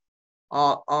 Cozumel,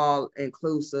 all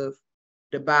inclusive.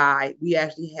 Dubai, we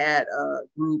actually had a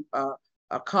group,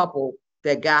 a couple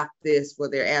that got this for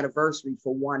their anniversary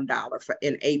for $1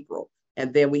 in April.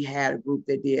 And then we had a group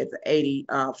that did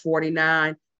the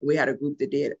 49. We had a group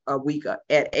that did a week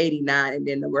at 89, and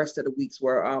then the rest of the weeks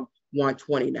were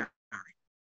 129.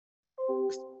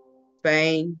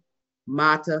 Spain,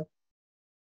 Malta,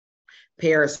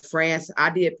 Paris, France.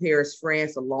 I did Paris,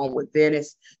 France along with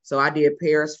Venice. So I did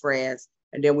Paris, France,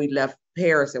 and then we left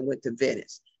Paris and went to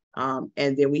Venice.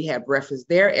 And then we had breakfast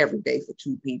there every day for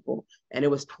 2 people. And it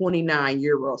was 29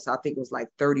 euros. So I think it was like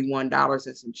 $31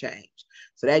 and some change.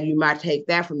 So that you might take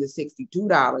that from the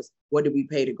 $62. What did we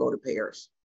pay to go to Paris?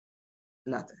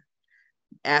 Nothing.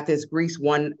 Athens, Greece,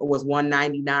 was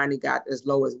 $199. It got as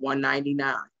low as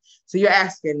 $199. So you're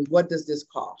asking, what does this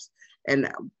cost? And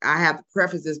I have to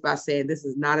preface this by saying this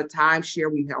is not a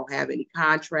timeshare. We don't have any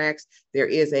contracts. There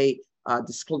is a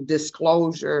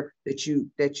disclosure that you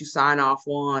sign off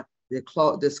on,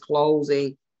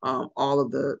 disclosing all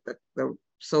of the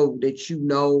so that you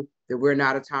know that we're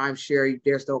not a timeshare.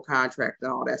 There's no contract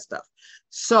and all that stuff.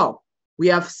 So we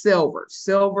have silver.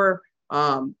 Silver,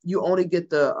 you only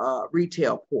get the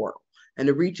retail portal, and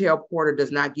the retail portal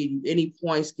does not give you any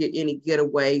points, get any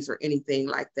getaways or anything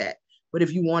like that. But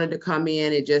if you wanted to come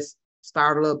in and just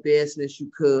start a little business,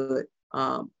 you could.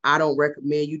 I don't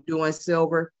recommend you doing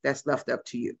silver. That's left up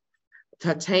to you.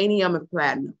 Titanium and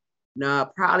platinum. Now,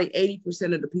 probably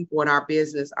 80% of the people in our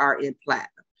business are in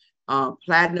platinum.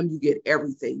 Platinum, you get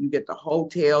everything. You get the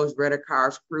hotels, rental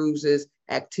cars, cruises,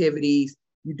 activities.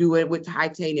 You do it with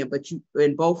titanium, but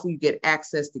in both you get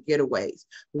access to getaways.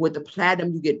 With the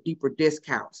platinum, you get deeper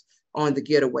discounts on the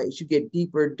getaways. You get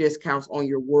deeper discounts on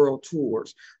your world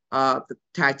tours. The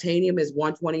titanium is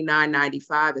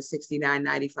 $129.95 and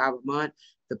 $69.95 a month.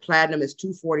 The platinum is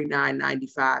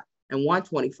 $249.95 and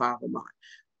 $125 a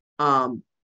month.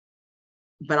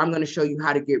 But I'm going to show you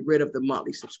how to get rid of the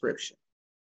monthly subscription.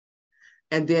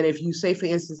 And then if you say, for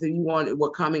instance, if you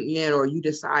were coming in, or you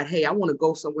decide, hey, I want to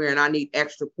go somewhere and I need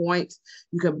extra points,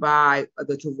 you can buy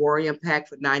the Travorium pack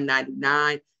for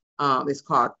 $9.99. It's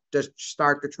called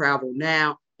Start the Travel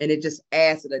Now. And it just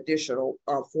adds an additional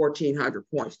 1,400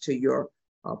 points to your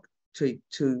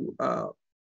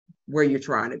where you're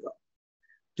trying to go.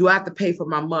 Do I have to pay for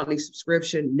my monthly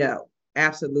subscription? No,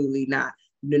 absolutely not.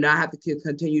 You do not have to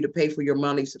continue to pay for your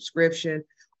monthly subscription.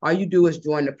 All you do is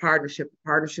join the partnership. The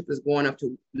partnership is going up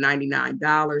to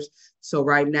 $99. So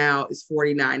right now it's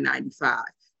 $49.95.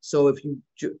 So if you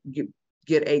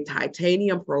get a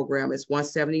titanium program, it's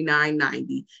 $179.90.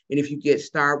 And if you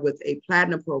start with a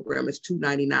platinum program, it's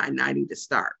 $299.90 to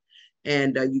start.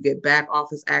 And you get back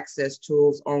office access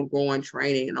tools, ongoing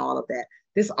training, and all of that.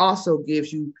 This also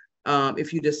gives you,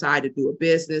 if you decide to do a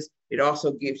business, it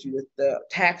also gives you the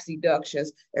tax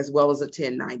deductions as well as a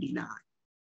 1099.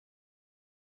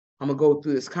 I'm gonna go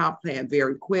through this comp plan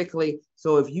very quickly.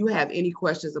 So if you have any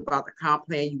questions about the comp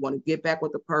plan, you want to get back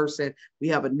with the person, we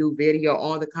have a new video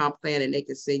on the comp plan and they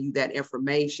can send you that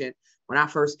information. When I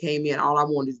first came in, all I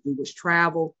wanted to do was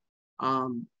travel.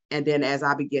 And then as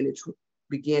I began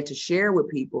to share with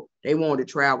people, they wanted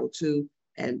to travel too.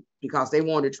 And because they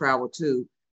wanted to travel too,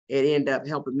 it ended up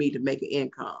helping me to make an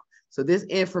income. So this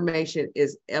information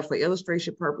is for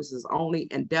illustration purposes only,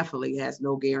 and definitely has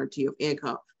no guarantee of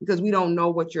income because we don't know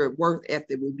what your work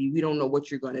ethic will be. We don't know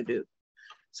what you're going to do.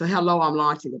 So hello, I'm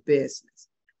launching a business.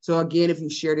 So again, if you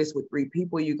share this with 3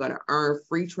 people, you're going to earn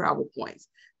free travel points.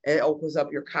 It opens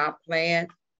up your comp plan,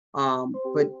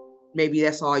 but maybe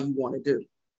that's all you want to do.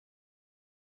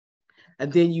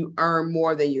 And then you earn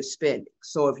more than you're spending.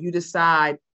 So if you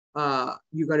decide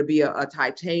you're going to be a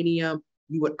titanium,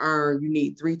 you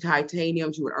need 3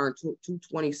 titaniums, you would earn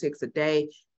 $226 a day.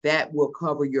 That will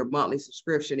cover your monthly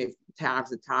subscription if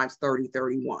times 30,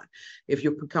 31. If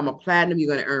you become a platinum,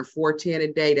 you're going to earn $410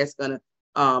 a day. That's going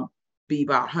to be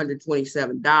about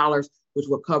 $127, which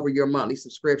will cover your monthly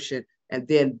subscription. And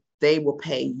then they will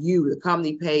pay you, the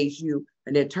company pays you,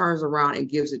 and then turns around and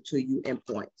gives it to you in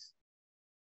points.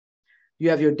 You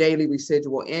have your daily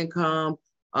residual income.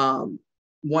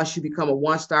 Once you become a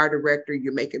one-star director,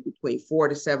 you're making between $400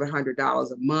 to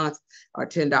 $700 a month or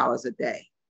 $10 a day.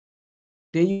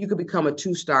 Then you could become a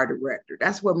two-star director.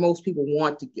 That's what most people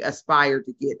want to aspire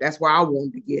to get. That's where I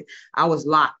wanted to get. I was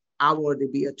locked. I wanted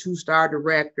to be a two-star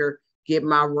director, get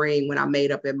my ring when I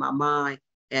made up in my mind,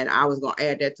 and I was going to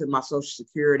add that to my Social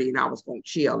Security, and I was going to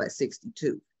chill at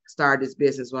 62. Started this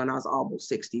business when I was almost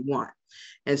 61.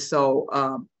 And so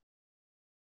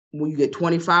when you get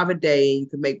 25 a day, you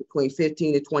can make between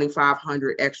 15 to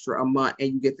 2,500 extra a month,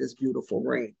 and you get this beautiful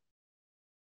ring.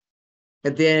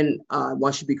 And then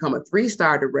once you become a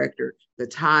three-star director, the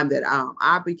time that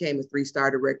I became a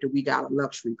three-star director, we got a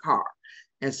luxury car.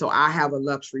 And so I have a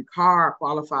luxury car, I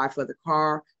qualified for the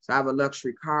car. So I have a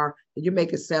luxury car, and you're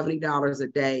making $70 a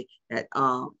day.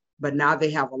 But now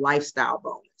they have a lifestyle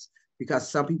bonus because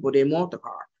some people didn't want the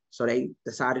car. So they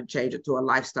decided to change it to a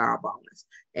lifestyle bonus.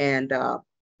 And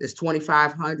it's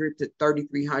 $2,500 to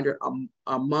 $3,300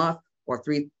 a month, or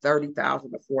 $30,000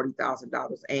 to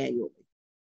 $40,000 annually.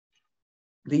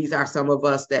 These are some of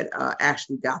us that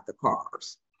actually got the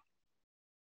cars.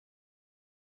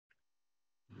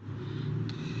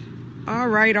 All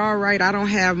right. I don't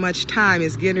have much time.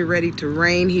 It's getting ready to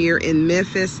rain here in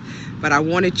Memphis, but I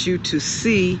wanted you to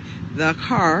see the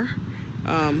car.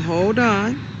 Hold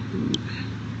on.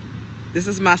 This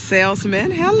is my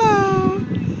salesman. Hello.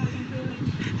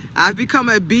 I've become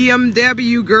a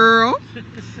BMW girl.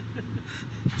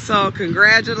 So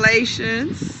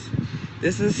congratulations.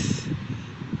 This is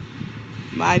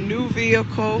my new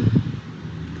vehicle.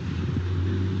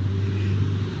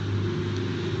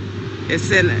 It's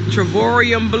in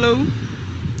Trevorium blue.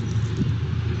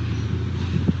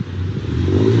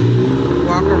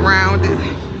 Walk around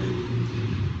it.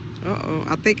 Uh-oh,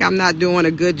 I think I'm not doing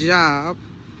a good job.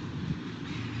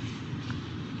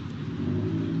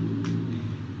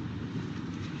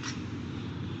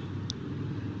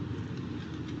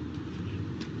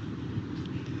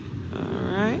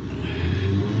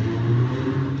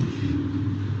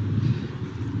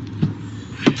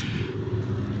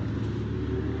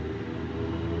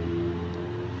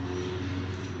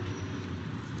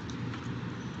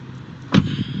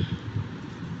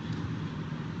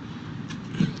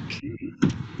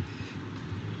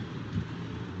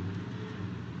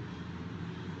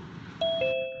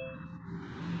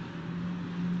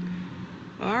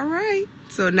 All right,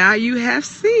 so now you have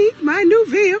seen my new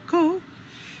vehicle.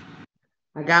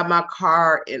 I got my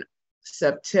car in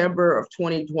September of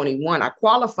 2021. I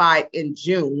qualified in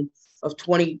June of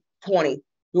 2020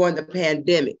 during the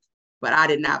pandemic, but I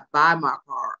did not buy my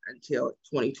car until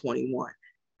 2021.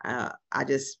 I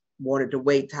just wanted to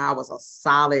wait till I was a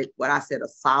solid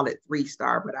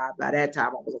 3-star, but by that time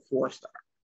I was a 4-star.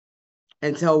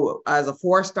 And so as a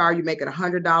 4-star, you're making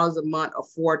 $100 a month,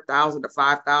 or $4,000 to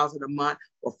 $5,000 a month,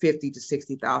 or $50,000 to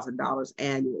 $60,000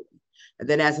 annually. And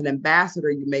then as an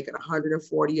ambassador, you're making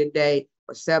 $140 a day,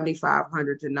 or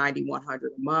 $7,500 to $9,100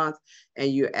 a month,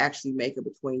 and you're actually making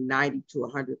between $90,000 to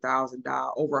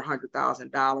 $100,000, over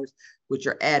 $100,000, with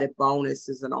your added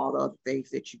bonuses and all the other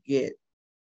things that you get.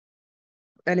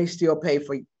 And they still pay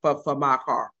for my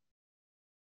car.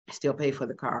 Still pay for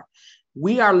the car.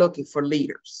 We are looking for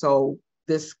leaders. So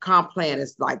this comp plan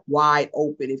is like wide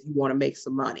open if you want to make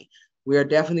some money. We are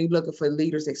definitely looking for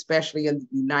leaders, especially in the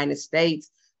United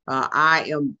States.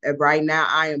 Right now,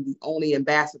 I am the only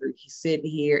ambassador sitting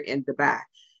here in Dubai.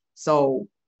 So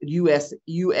US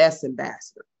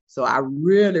ambassador. So I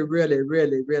really, really,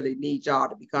 really, really need y'all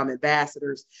to become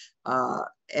ambassadors.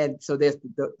 And so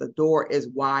the door is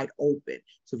wide open.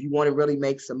 So if you want to really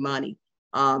make some money,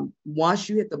 once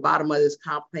you hit the bottom of this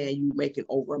comp plan, you're making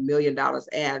over $1 million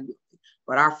annually.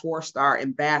 But our 4-star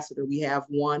ambassador, we have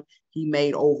one, he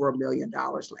made over $1 million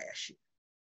last year.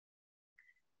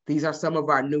 These are some of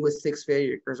our newest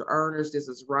 6-figure earners. This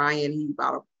is Ryan. He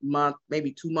about a month,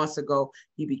 maybe 2 months ago,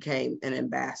 he became an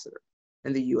ambassador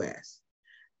in the US.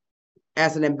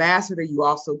 As an ambassador, you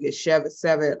also get 7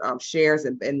 shares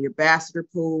in your ambassador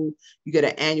pool. You get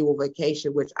an annual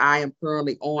vacation, which I am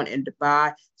currently on in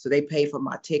Dubai. So they pay for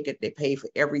my ticket. They pay for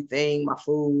everything, my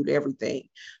food, everything.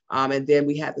 And then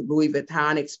we have the Louis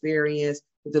Vuitton experience.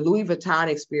 With the Louis Vuitton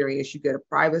experience, you get a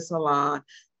private salon.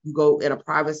 You go in a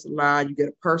private salon, you get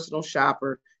a personal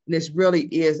shopper. And this really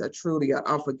is truly an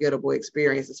unforgettable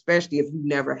experience, especially if you've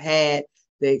never had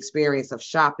the experience of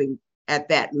shopping at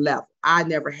that level. I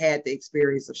never had the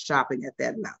experience of shopping at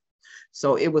that level.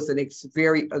 So it was a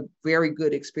very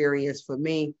good experience for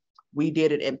me. We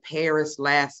did it in Paris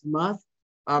last month,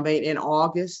 in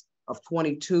August of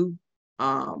 22,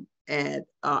 and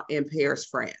in Paris,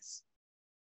 France.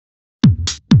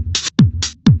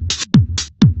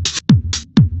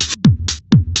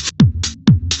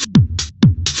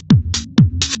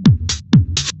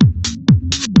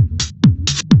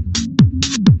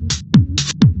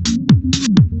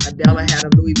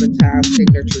 design of Louis Vuitton's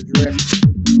signature dress.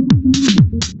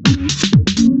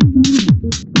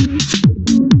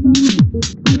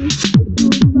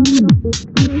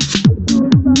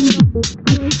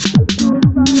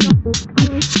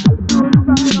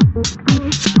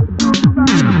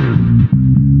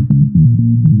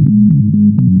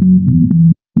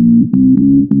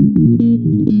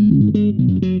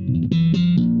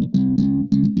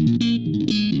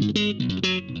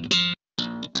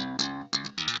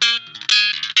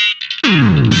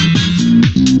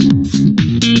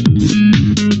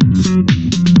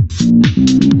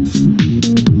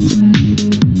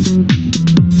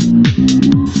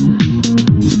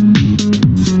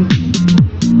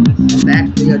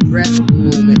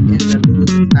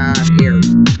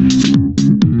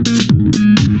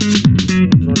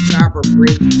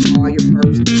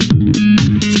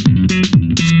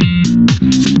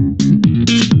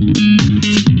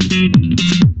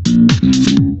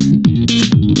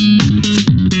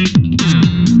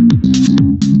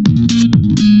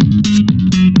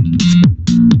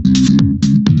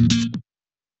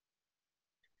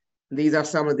 These are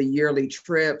some of the yearly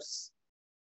trips.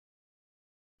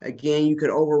 Again, you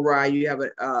could override. You have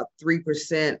a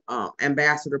 3%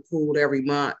 ambassador pool every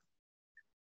month.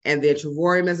 And then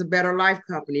Travorium is a better life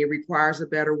company. It requires a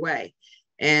better way.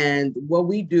 And what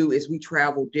we do is we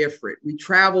travel different. We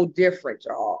travel different,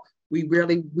 y'all. We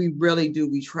really do.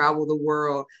 We travel the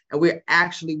world, and we're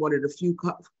actually one of the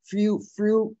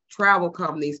few travel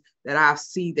companies that I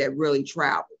see that really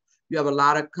travel. You have a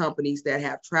lot of companies that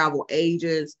have travel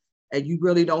agents, and you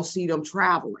really don't see them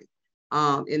traveling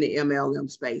in the MLM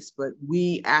space, but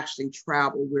we actually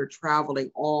travel. We're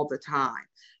traveling all the time.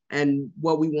 And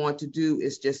what we want to do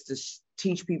is just to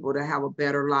teach people to have a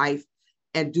better life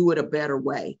and do it a better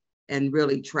way and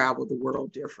really travel the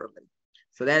world differently.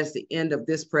 So that is the end of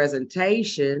this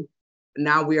presentation.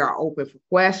 Now we are open for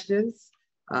questions.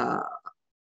 I'm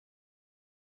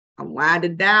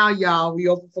winding down, y'all. We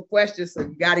open for questions, so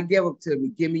you got to give them to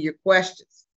me. Give me your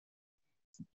questions.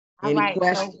 Any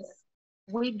questions?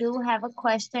 So we do have a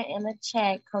question in the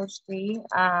chat, Coach D.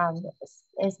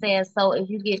 It says, so if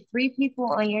you get 3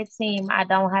 people on your team, I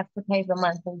don't have to pay the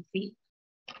monthly fee.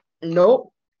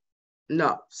 Nope.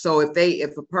 No. So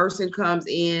if a person comes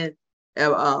in,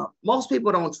 most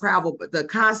people don't travel, but the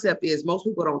concept is most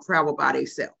people don't travel by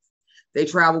themselves. They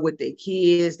travel with their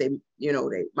kids.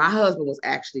 My husband was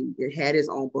actually, had his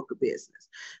own book of business,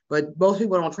 but most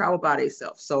people don't travel by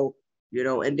themselves. So,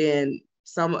 and then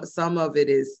some of it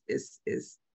is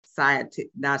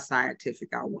scientific, not scientific.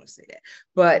 I don't want to say that,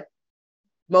 but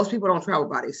most people don't travel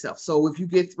by themselves. So if you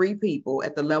get 3 people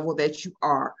at the level that you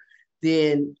are,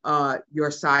 then your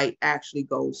site actually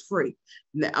goes free.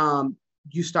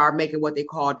 You start making what they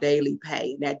call daily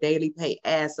pay. And that daily pay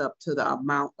adds up to the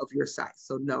amount of your site.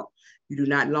 So no, you do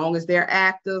not, as long as they're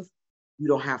active, you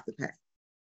don't have to pay.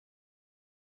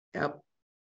 Yep.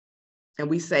 And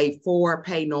we say 4,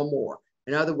 pay no more.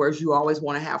 In other words, you always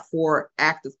want to have 4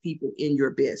 active people in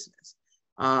your business.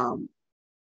 And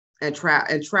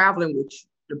traveling with you.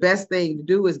 The best thing to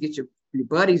do is get your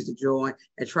buddies to join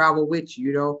and travel with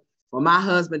you, Well, my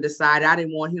husband decided I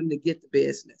didn't want him to get the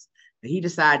business. And he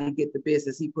decided to get the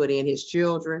business. He put in his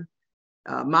children,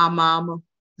 my mama.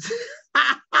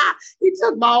 He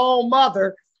took my own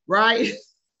mother, right?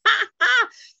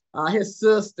 His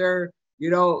sister, he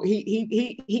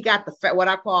got what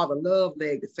I call the love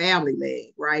leg, the family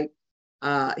leg, right?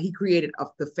 He created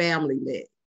the family leg.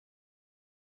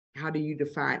 How do you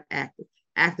define active?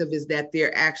 Active is that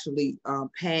they're actually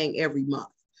paying every month.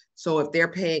 So if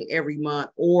they're paying every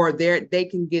month, or they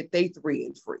can get their 3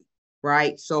 in free,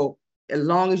 right? So as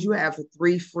long as you have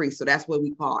 3 free, so that's what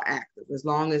we call active. As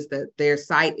long as their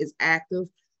site is active,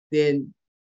 then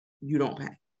you don't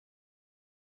pay.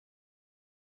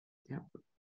 Yeah.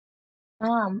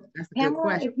 That's a good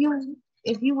question.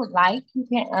 If you would like, you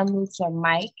can unmute your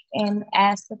mic and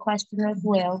ask the question as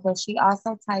well. But she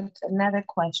also typed another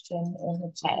question in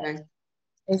the chat. Okay.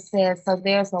 It says, so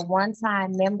there's a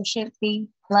one-time membership fee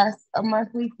plus a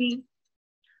monthly fee?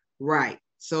 Right.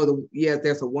 So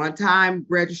there's a one-time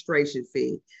registration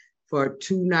fee for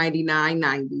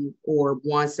 $299.90 or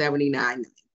 $179.90.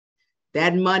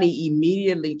 That money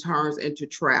immediately turns into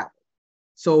travel.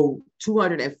 So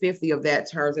 250 of that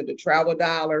turns into travel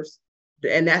dollars.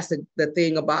 And that's the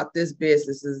thing about this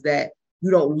business, is that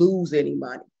you don't lose any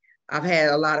money. I've had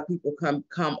a lot of people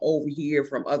come over here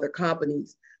from other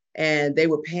companies, and they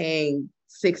were paying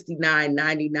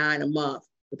 $69.99 a month,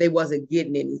 but they wasn't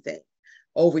getting anything.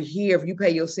 Over here, if you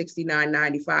pay your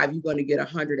 $69.95, you're going to get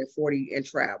 $140 in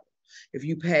travel. If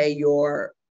you pay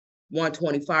your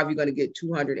 $125, you're going to get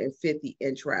 $250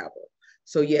 in travel.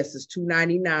 So yes, it's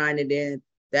 $299, and then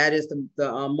that is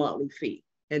the monthly fee.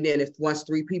 And then if once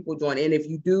 3 people join, and if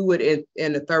you do it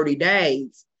in the 30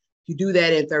 days, you do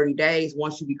that in 30 days,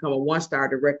 once you become a 1-star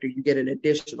director, you get an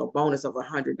additional bonus of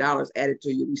 $100 added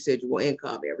to your residual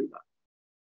income every month.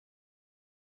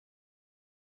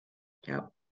 Yep.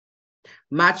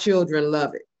 My children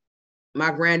love it. My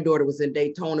granddaughter was in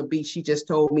Daytona Beach. She just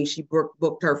told me she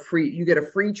booked her free. You get a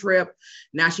free trip.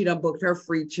 Now she done booked her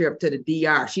free trip to the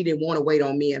DR. She didn't want to wait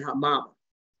on me and her mama.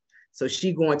 So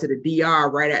she going to the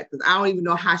DR right after. I don't even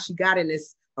know how she got in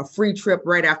a free trip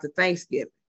right after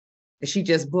Thanksgiving. And she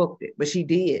just booked it, but she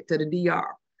did, to the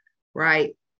DR,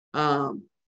 right? So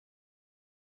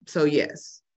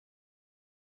yes.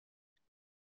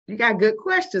 You got good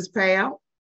questions, pal.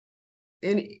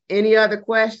 Any other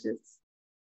questions?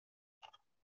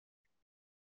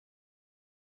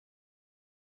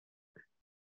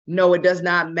 No, it does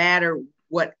not matter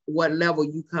what level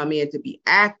you come in to be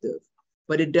active,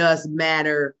 but it does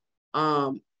matter.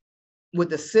 With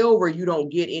the silver, you don't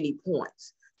get any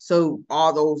points. So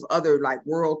all those other like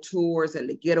world tours and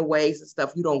the getaways and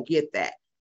stuff, you don't get that.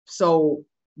 So,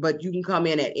 but you can come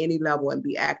in at any level and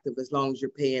be active as long as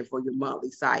you're paying for your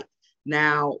monthly site.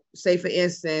 Now, say for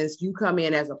instance, you come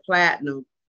in as a platinum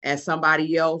and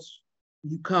somebody else,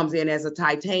 you comes in as a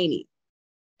titanium.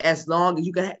 As long as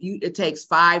it takes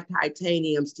 5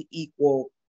 titaniums to equal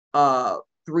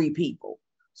 3 people.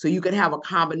 So you can have a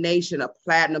combination of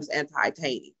platinums and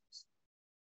titaniums.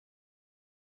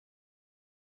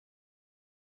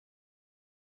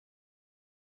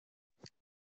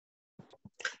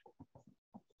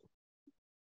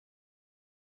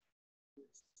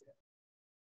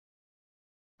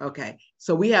 Okay,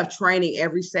 so we have training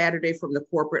every Saturday from the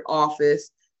corporate office,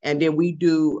 and then we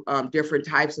do different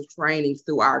types of trainings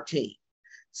through our team.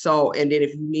 So, and then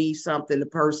if you need something, the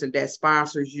person that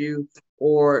sponsors you,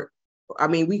 or, I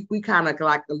mean, we kind of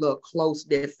like a little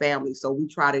close-knit family. So we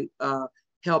try to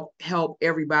help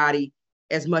everybody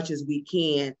as much as we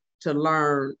can to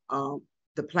learn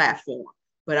the platform.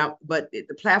 But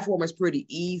the platform is pretty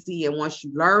easy, and once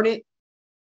you learn it,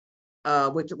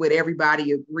 with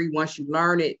everybody agree, once you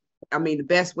learn it, I mean, the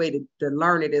best way to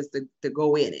learn it is to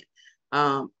go in it.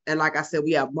 And like I said,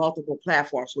 we have multiple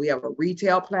platforms. So we have a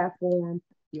retail platform,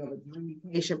 we have a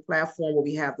communication platform where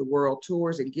we have the world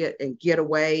tours and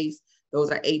getaways. Those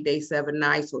are 8 days, 7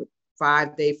 nights, or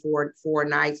 5 days, 4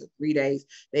 nights, or 3 days.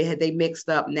 They mixed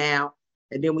up now.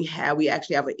 And then we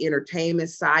actually have an entertainment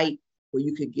site where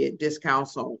you could get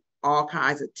discounts on all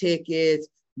kinds of tickets,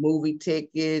 movie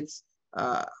tickets,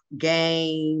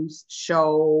 games,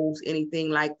 shows, anything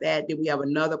like that. Then we have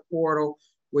another portal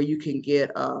where you can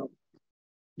get,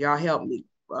 y'all help me,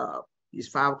 it's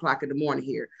 5 o'clock in the morning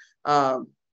here. An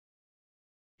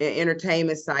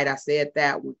entertainment site, I said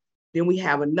that one. Then we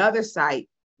have another site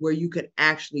where you can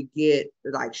actually get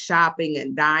like shopping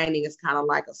and dining. It's kind of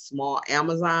like a small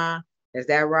Amazon. Is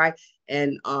that right?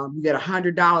 And you get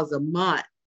 $100 a month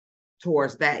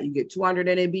towards that. You get $200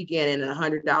 in the beginning and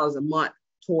 $100 a month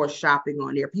towards shopping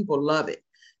on there. People love it,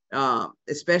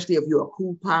 especially if you're a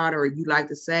couponer or you like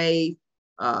to save.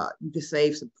 You can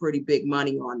save some pretty big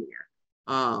money on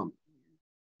there.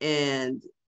 And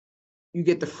you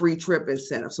get the free trip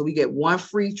incentive. So we get one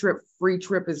free trip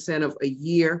incentive a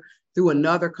year through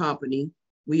another company.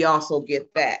 We also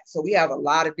get that. So we have a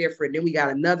lot of different, then we got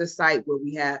another site where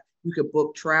you could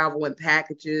book travel and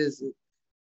packages.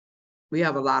 We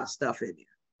have a lot of stuff in there.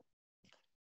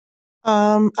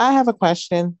 I have a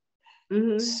question.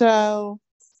 Mm-hmm. So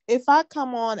if I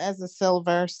come on as a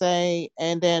silver, say,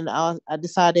 and then I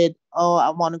decided, I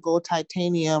want to go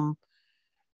titanium,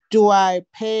 do I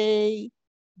pay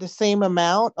the same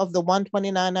amount of the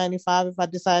 $129.95 if I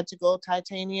decide to go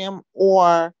titanium,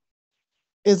 or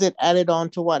is it added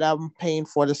on to what I'm paying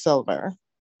for the silver?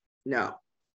 No.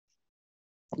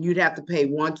 You'd have to pay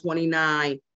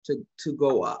 $129 to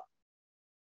go up.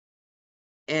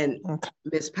 And okay.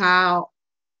 Ms. Powell,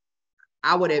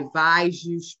 I would advise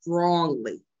you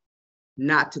strongly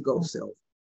not to go silver.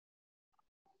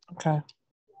 Okay.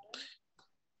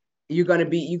 You're gonna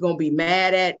be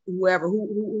mad at whoever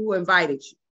who invited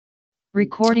you.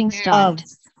 Recording stopped.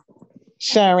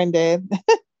 Sharon did.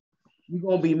 You're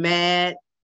gonna be mad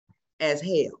as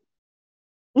hell.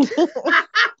 If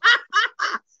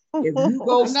you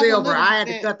go silver, I had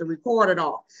to cut the recording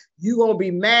off. You're gonna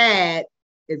be mad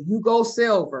if you go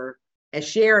silver and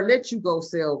Sharon let you go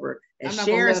silver and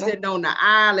Sharon sitting on the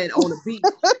island on the beach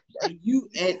and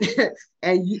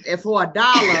for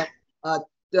 $1,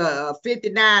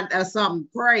 59 or something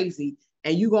crazy,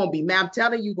 And you're going to be mad. I'm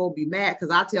telling you, going to be mad because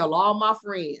I tell all my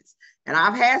friends. And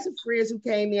I've had some friends who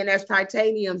came in as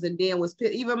titaniums and then was,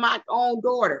 even my own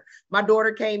daughter. My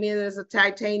daughter came in as a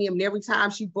titanium, and every time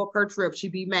she booked her trip,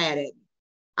 she'd be mad at me.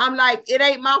 I'm like, it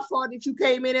ain't my fault that you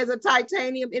came in as a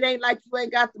titanium. It ain't like you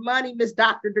ain't got the money, Miss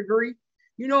Doctor Degree.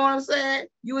 You know what I'm saying?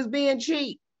 You was being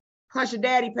cheap because your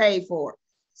daddy paid for it.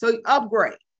 So you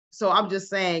upgrade. So I'm just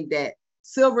saying that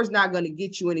silver's not going to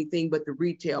get you anything but the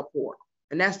retail portal.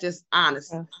 And that's just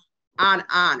honest.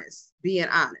 Being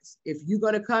honest. If you're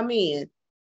going to come in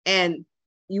and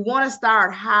you want to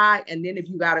start high, and then if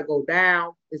you got to go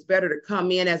down, it's better to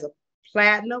come in as a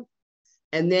platinum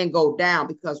and then go down,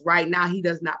 because right now he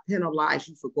does not penalize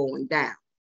you for going down.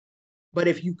 But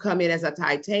if you come in as a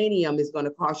titanium, it's going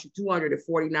to cost you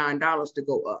 $249 to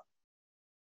go up.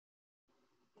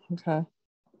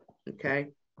 Okay.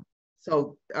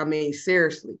 So, I mean,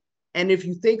 seriously. And if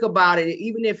you think about it,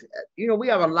 even if, we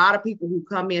have a lot of people who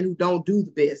come in who don't do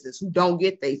the business, who don't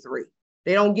get their 3.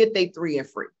 They don't get their 3 and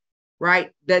free,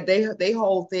 right? That they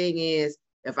whole thing is,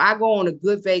 if I go on a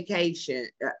good vacation,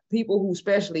 people who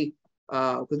especially,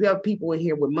 because we have people in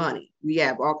here with money, we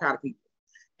have all kinds of people,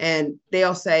 and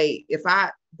they'll say, if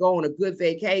I go on a good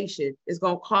vacation, it's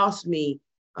going to cost me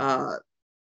 $1,500,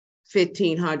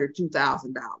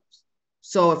 $2,000.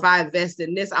 So if I invest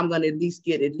in this, I'm going to at least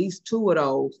get at least 2 of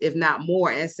those, if not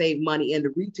more, and save money in the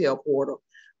retail portal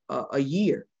a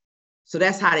year. So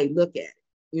that's how they look at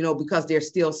it, because they're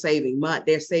still saving money.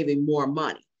 They're saving more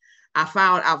money.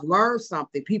 I've learned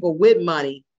something. People with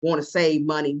money want to save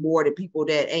money more than people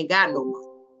that ain't got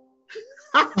no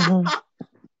money.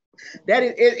 That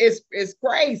is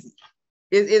crazy.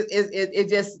 It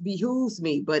just behooves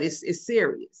me, but it's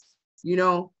serious,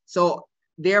 So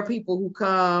there are people who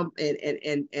come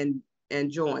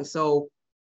and join. So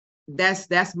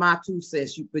that's my 2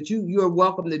 cents. But you're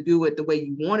welcome to do it the way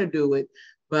you want to do it.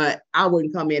 But I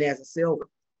wouldn't come in as a silver.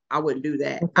 I wouldn't do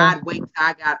that. Okay. I'd wait till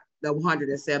I got the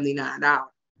 $179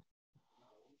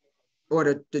 or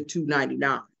the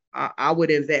 $299. I would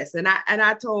invest. And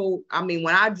I told, when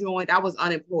I joined, I was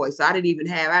unemployed. So I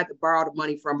had to borrow the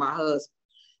money from my husband.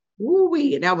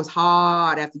 Woo-wee. And that was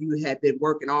hard after you had been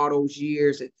working all those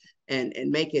years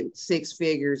and making 6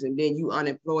 figures, and then you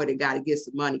unemployed and got to get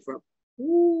some money from.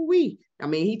 Woo-wee.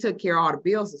 He took care of all the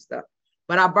bills and stuff.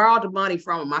 But I borrowed the money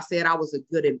from him. I said I was a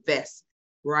good investment,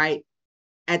 right?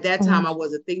 At that time, I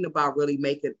wasn't thinking about really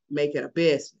making a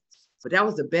business. But that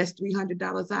was the best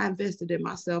 $300 I invested in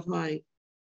myself, honey.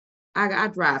 I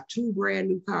drive 2 brand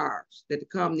new cars that the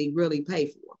company really pay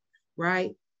for,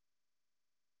 right?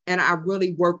 And I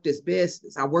really worked this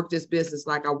business. I worked this business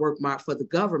like I worked for the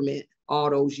government all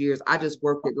those years. I just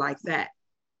worked it like that.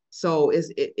 So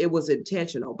it was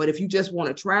intentional. But if you just want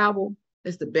to travel,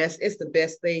 it's the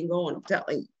best thing going. I'm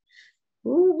telling you.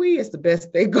 Ooh-wee, it's the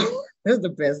best thing going. It's the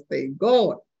best thing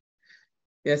going.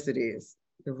 Yes, it is.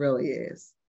 It really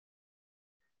is.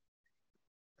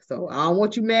 So I don't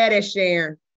want you mad at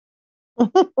Sharon. I'm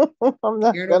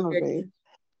not gonna be.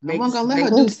 I wasn't gonna let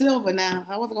her do silver now.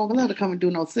 I wasn't gonna let her come and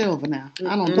do no silver now.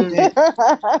 I don't do that.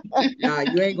 Nah,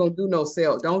 you ain't gonna do no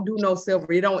silver. Don't do no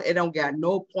silver. It don't got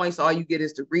no points. All you get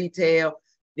is the retail.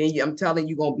 Then I'm telling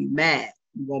you, you're gonna be mad.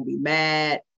 You're gonna be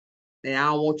mad. And I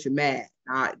don't want you mad.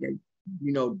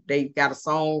 They got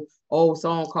old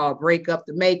song called "Break Up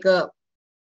to Make Up."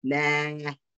 Nah,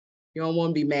 you don't want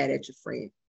to be mad at your friend.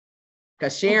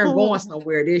 Because Sharon going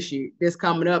somewhere this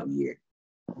coming up year.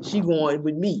 She going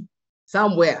with me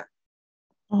somewhere.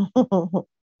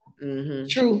 Mm-hmm.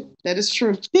 True. That is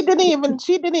true. She didn't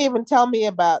even tell me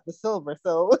about the silver.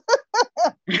 So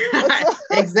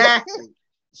exactly.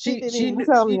 She didn't even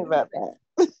tell me about that.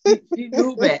 She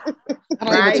knew that. I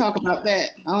don't even talk about that.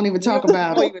 I don't even talk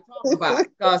about it.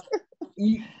 Because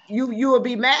you will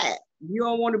be mad. You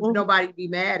don't want nobody to be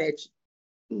mad at you.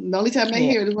 The only time they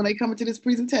hear it is when they come into this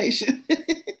presentation.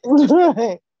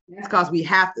 That's because we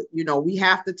have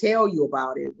to tell you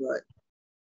about it, but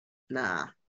nah.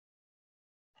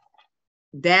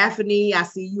 Daphne, I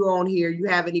see you on here. You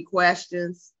have any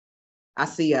questions? I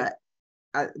see a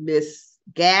Miss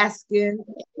Gaskin.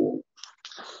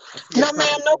 No,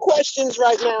 ma'am, no questions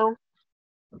right now.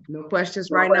 No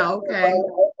questions right now. Okay.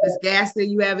 Miss Gaskin,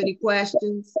 you have any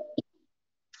questions?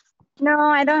 No,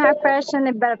 I don't have questions,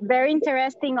 but very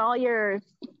interesting all you're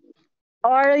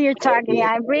talking.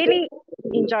 I really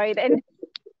enjoyed it.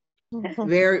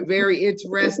 Very, very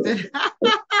interesting.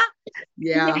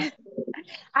 Yeah.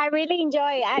 I really enjoy.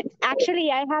 I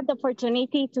had the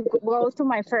opportunity to go to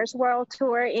my first world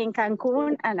tour in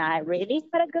Cancun, and I really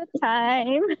had a good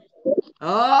time.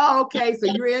 Oh, okay. So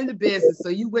you're in the business. So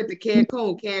you went to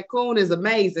Cancun. Cancun is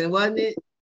amazing, wasn't it?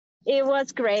 It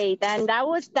was great, and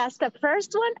that's the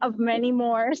first one of many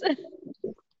more.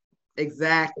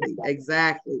 Exactly,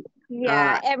 exactly.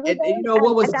 Yeah, every And day, you know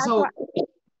what was that's so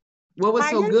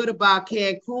pardon? good about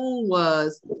Cancun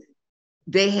was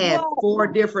they had Well, 4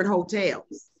 different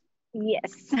hotels.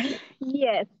 yes,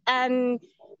 yes, and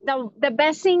the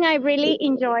best thing I really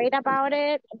enjoyed about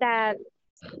it, that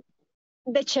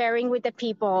the sharing with the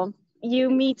people.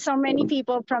 You meet so many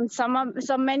people from so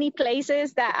many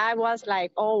places that I was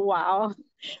like, oh wow,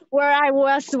 where I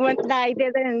was when I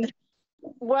didn't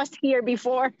was here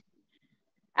before.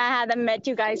 I hadn't met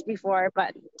you guys before,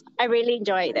 but I really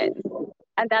enjoyed it.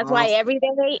 And that's why Awesome. every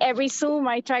day, every Zoom,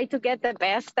 I try to get the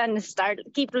best and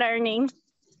keep learning.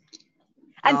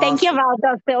 And thank you Awesome. about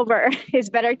the silver. It's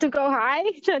better to go high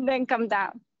and then come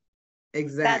down.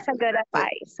 That's a Exactly. good So,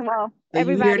 advice. Well, so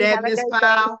you hear everybody that, have a Miss good day.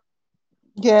 Powell?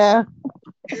 Yeah.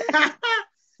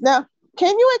 Now,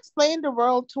 can you explain the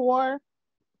world tour?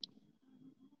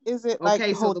 Is it like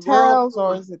Okay, so the world hotels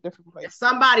or tour. is it different places?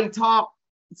 Somebody talk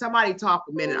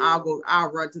a minute.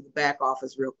 I'll run to the back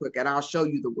office real quick and I'll show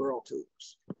you the world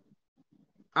tours.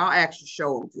 I'll actually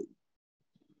show them to you.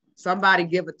 Somebody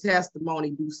give a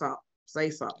testimony, do something, say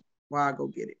something while I go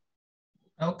get it.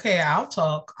 Okay, I'll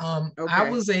talk. I Okay.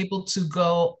 was able to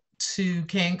go to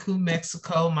Cancun,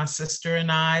 Mexico, my sister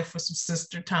and I, for some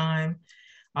sister time.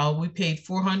 We paid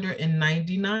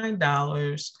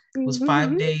 $499. It was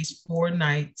 5 days, 4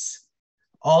 nights,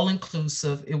 all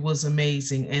inclusive. It was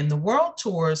amazing. And the world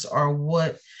tours are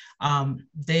what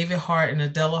David Hart and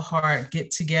Adela Hart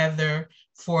get together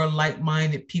for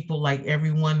like-minded people, like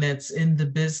everyone that's in the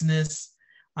business,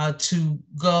 to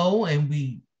go, and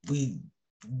we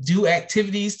do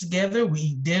activities together, we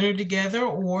eat dinner together,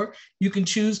 or you can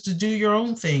choose to do your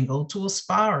own thing, go to a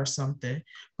spa or something.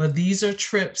 But these are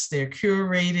trips, they're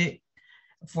curated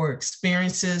for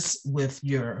experiences with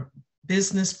your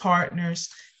business partners.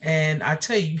 And I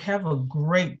tell you, you have a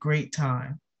great, great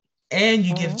time. And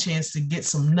you get a chance to get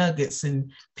some nuggets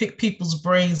and pick people's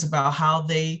brains about how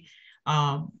they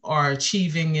are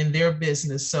achieving in their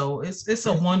business. So it's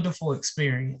a wonderful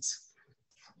experience.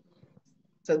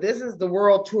 So this is the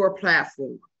world tour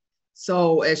platform.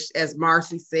 So as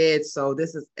Marcy said, so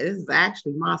this is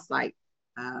actually my site.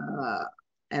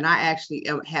 And I actually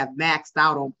have maxed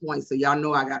out on points. So y'all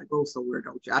know I got to go somewhere,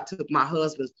 don't you? I took my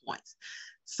husband's points.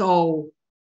 So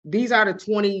these are the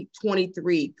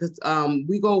 2023, because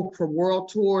we go for world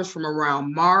tours from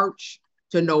around March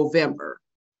to November.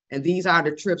 And these are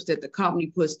the trips that the company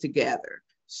puts together.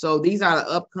 So these are the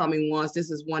upcoming ones. This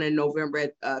is one in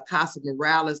November at Casa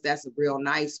Morales. That's a real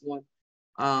nice one.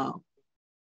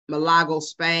 Malaga,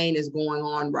 Spain is going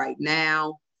on right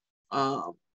now.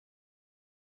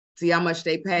 See how much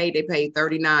they paid? They paid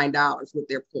 $39 with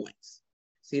their points.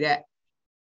 See that?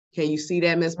 Can you see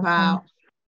that, Ms. Powell?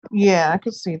 Yeah, I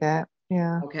could see that.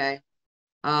 Yeah. Okay.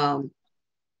 So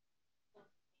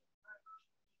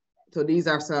these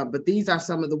are some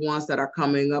of the ones that are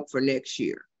coming up for next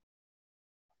year.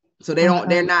 So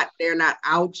they're not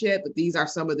out yet, but these are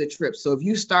some of the trips. So if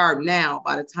you start now,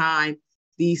 by the time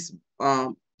these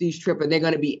trips, and they're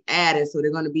going to be added, so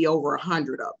they're going to be over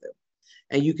 100 of them,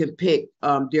 and you can pick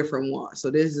different ones. So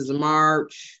this is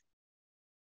March,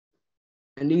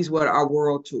 and these were our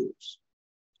world tours.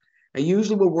 And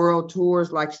usually with world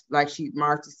tours, like Marcy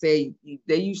said,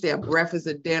 they usually have breakfast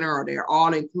and dinner, or they're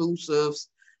all inclusives.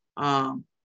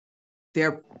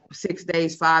 They're 6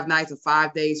 days, 5 nights, or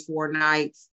 5 days, 4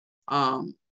 nights.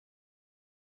 And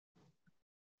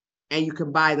you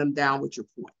can buy them down with your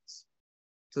points.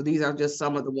 So these are just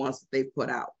some of the ones that they put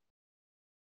out.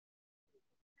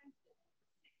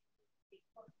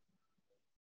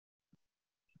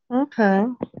 Okay.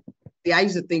 See, I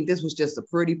used to think this was just a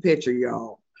pretty picture,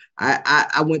 y'all.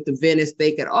 I went to Venice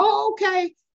thinking, oh,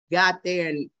 okay. Got there,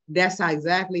 and that's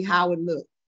exactly how it looked.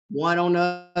 One on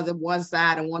the other, one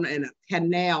side, and one in a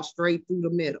canal straight through the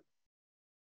middle.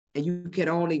 And you could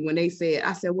only, when they said,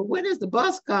 I said, well, when is the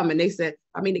bus coming? They said,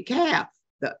 the cab.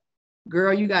 The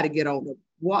girl, you got to get on the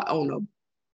boat.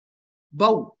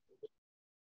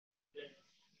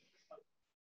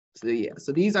 So yeah,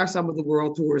 so these are some of the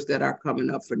world tours that are coming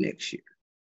up for next year.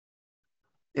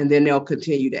 And then they'll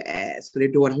continue to add. So they're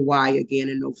doing Hawaii again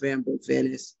in November,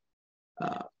 Venice,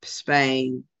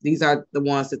 Spain. These are the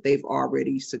ones that they've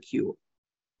already secured.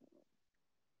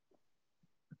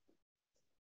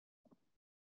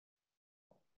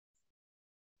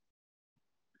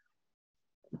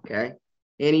 Okay.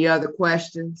 Any other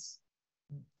questions?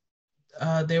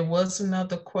 There was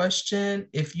another question.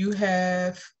 If you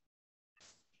have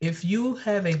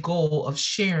a goal of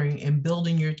sharing and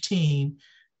building your team,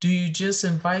 do you just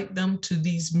invite them to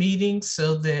these meetings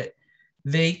so that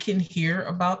they can hear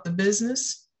about the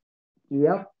business?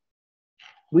 Yep.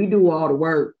 We do all the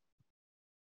work.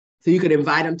 So you could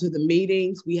invite them to the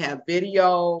meetings. We have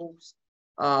videos.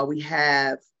 We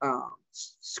have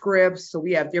scripts. So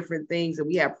we have different things, and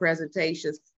we have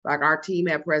presentations. Like our team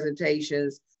had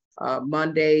presentations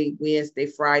Monday, Wednesday,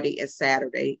 Friday, and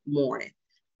Saturday morning.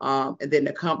 And then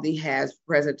the company has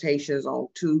presentations on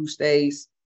Tuesdays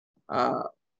and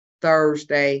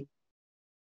Thursdays,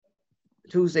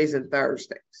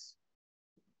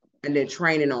 and then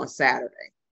training on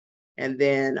Saturday. And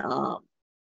then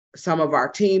some of our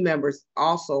team members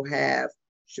also have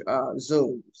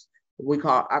Zooms.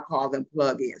 I call them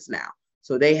plugins now.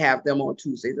 So they have them on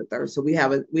Tuesdays and Thursdays. So we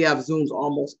have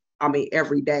Zooms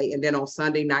every day. And then on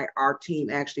Sunday night, our team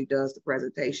actually does the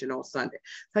presentation on Sunday.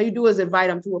 So all you do is invite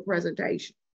them to a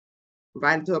presentation.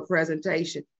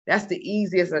 That's the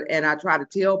easiest. And I try to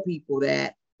tell people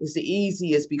that it's the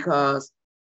easiest, because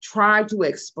trying to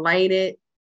explain it,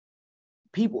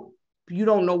 you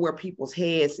don't know where people's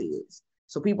heads is.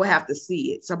 So people have to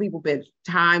see it. Some people been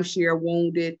timeshare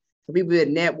wounded. Some people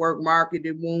been network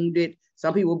marketed wounded.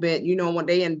 Some people been, when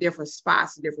they in different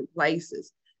spots, different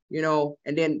places, and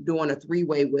then doing a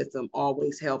three-way with them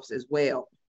always helps as well.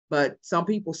 But some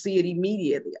people see it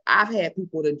immediately. I've had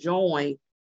people to join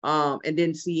and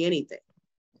didn't see anything.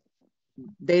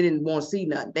 They didn't want to see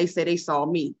nothing. They said they saw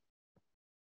me.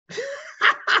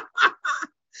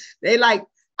 They like,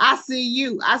 I see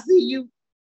you.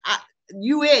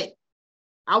 You it.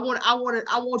 I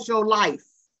want your life.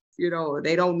 They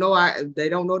don't know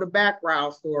the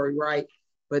background story, right?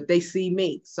 But they see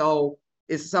me. So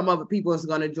it's some of the people is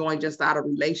going to join just out of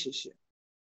relationship.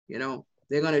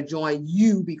 They're going to join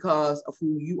you because of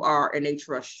who you are, and they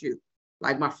trust you.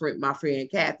 Like my friend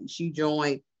Kathy, she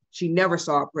joined. She never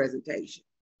saw a presentation.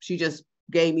 She just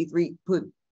gave me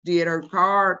did her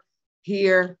card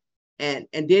here, and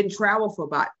didn't travel for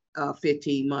about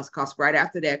 15 months, because right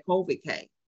after that COVID came.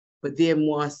 But then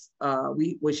once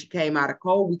when she came out of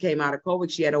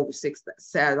COVID, she had over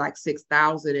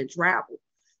 6,000 in travel.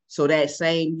 So that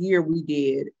same year we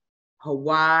did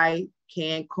Hawaii,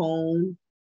 Cancun,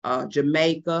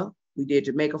 Jamaica. We did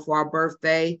Jamaica for our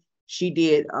birthday. She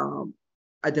did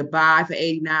a Dubai for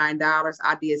 $89.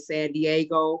 I did San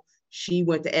Diego. She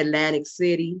went to Atlantic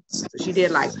City. So she did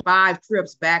like 5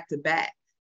 trips back to back.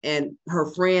 And her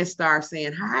friends started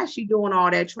saying, how is she doing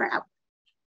all that travel?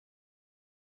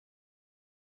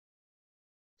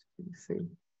 See.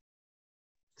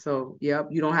 So, yep,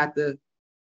 you don't have to,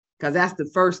 because that's the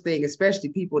first thing, especially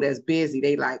people that's busy.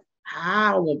 They like,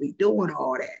 I don't want to be doing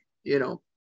all that,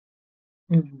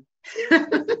 Mm-hmm.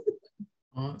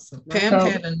 Awesome. Pam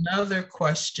had another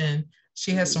question.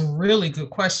 She has some really good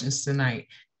questions tonight.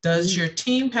 Does your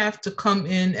team have to come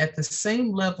in at the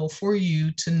same level for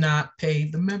you to not pay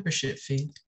the membership fee?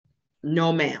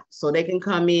 No, ma'am. So they can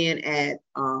come in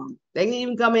they can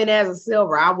even come in as a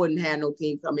silver. I wouldn't have no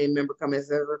team member come in as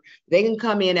silver. They can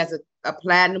come in as a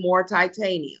platinum or a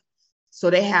titanium. So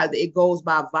it goes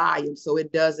by volume. So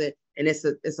it doesn't, and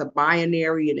it's a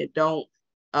binary, and it don't,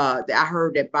 I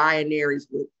heard that binaries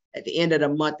would, at the end of the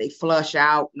month, they flush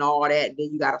out and all that, and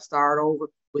then you got to start over.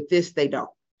 With this, they don't.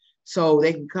 So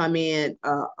they can come in,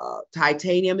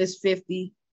 titanium is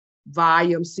 50,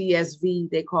 volume, CSV,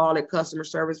 they call it customer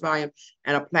service volume,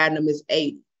 and a platinum is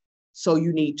 80. So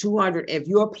you need 200. If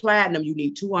you're a platinum, you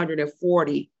need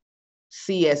 240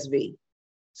 CSV.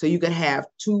 So you can have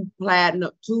 2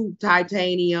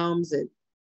 titaniums and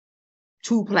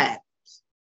 2 platinums.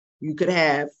 You could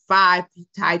have 5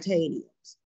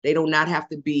 titaniums. They do not have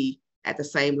to be at the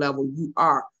same level you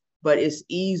are, but it's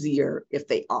easier if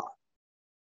they are.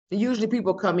 And usually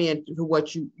people come in to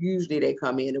what you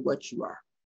are.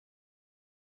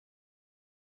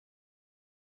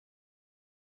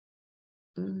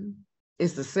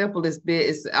 It's the simplest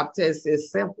business.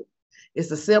 It's simple. It's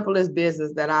the simplest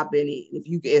business that I've been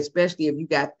in. Especially if you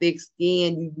got thick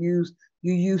skin, you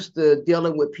used to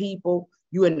dealing with people.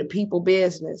 You in the people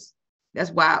business. That's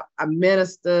why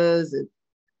ministers and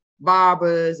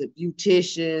barbers and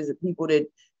beauticians and people that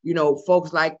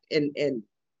folks like and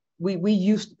we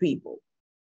used to people.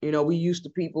 We used to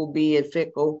people being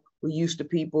fickle. We used to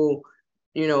people.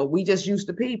 We just used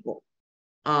to people.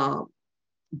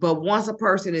 But once a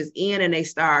person is in and they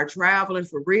start traveling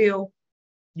for real,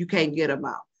 you can't get them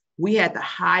out. We had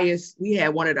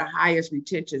one of the highest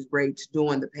retention rates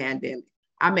during the pandemic.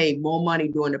 I made more money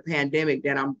during the pandemic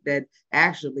than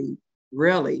actually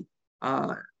really,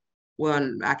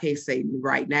 well, I can't say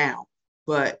right now,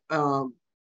 but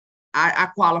I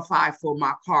qualified for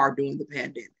my car during the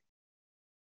pandemic.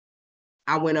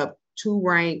 I went up 4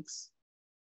 ranks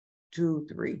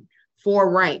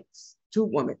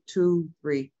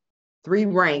three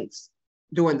ranks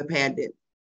during the pandemic.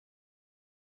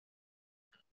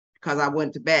 Because I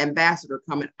went to ambassador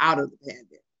coming out of the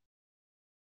pandemic.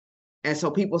 And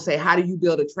so people say, how do you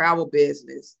build a travel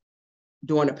business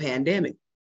during a pandemic?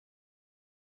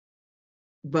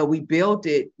 But we built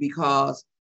it because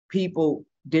people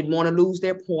didn't want to lose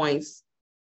their points.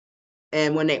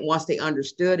 And once they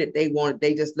understood it, they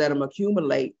just let them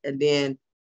accumulate. And then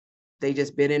they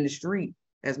just been in the street,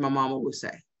 as my mama would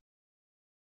say.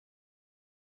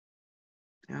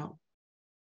 Now,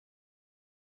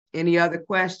 any other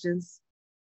questions?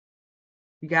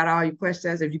 You got all your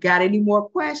questions? If you got any more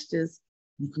questions,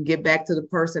 you can get back to the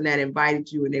person that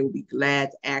invited you and they will be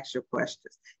glad to ask your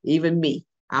questions. Even me,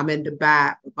 I'm in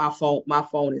Dubai, but my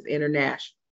phone is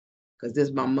international because this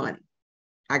is my money.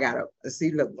 I got a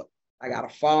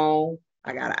phone,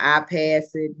 I got an iPad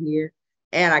sitting here,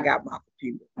 and I got my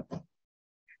computer.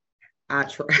 I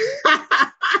try.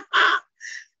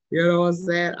 You know what I'm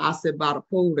saying? I sit by the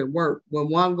pool and work. When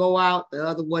one go out, the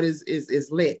other one is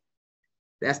lit.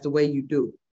 That's the way you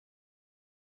do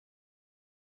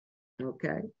it.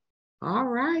 Okay. All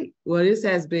right. Well, this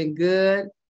has been good.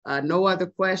 No other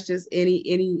questions. Any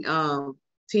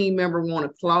team member want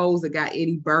to close or got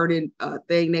any burning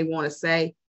thing they want to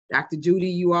say? Dr. Judy,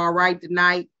 you all right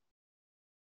tonight?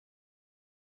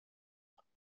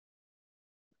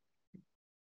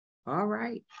 All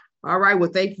right. All right. Well,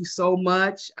 thank you so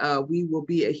much. We will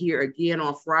be here again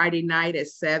on Friday night at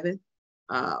 7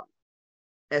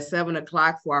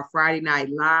 o'clock for our Friday night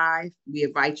live. We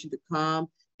invite you to come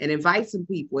and invite some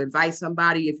people. Invite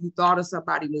somebody. If you thought of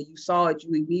somebody when you saw it,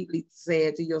 you immediately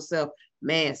said to yourself,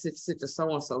 man, such a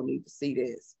so-and-so need to see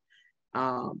this.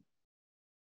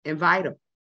 Invite them.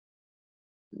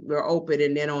 We're open.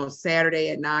 And then on Saturday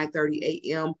at 9:30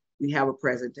 a.m., we have a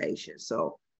presentation.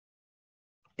 So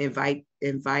invite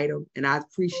them. And I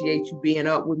appreciate you being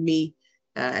up with me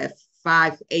at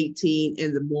 5:18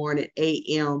 in the morning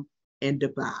a.m. in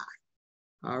Dubai.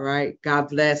 All right. God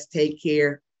bless. Take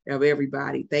care of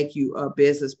everybody. Thank you,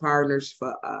 business partners,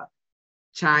 for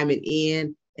chiming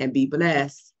in, and be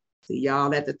blessed. See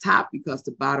y'all at the top because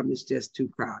the bottom is just too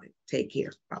crowded. Take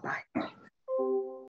care. Bye-bye.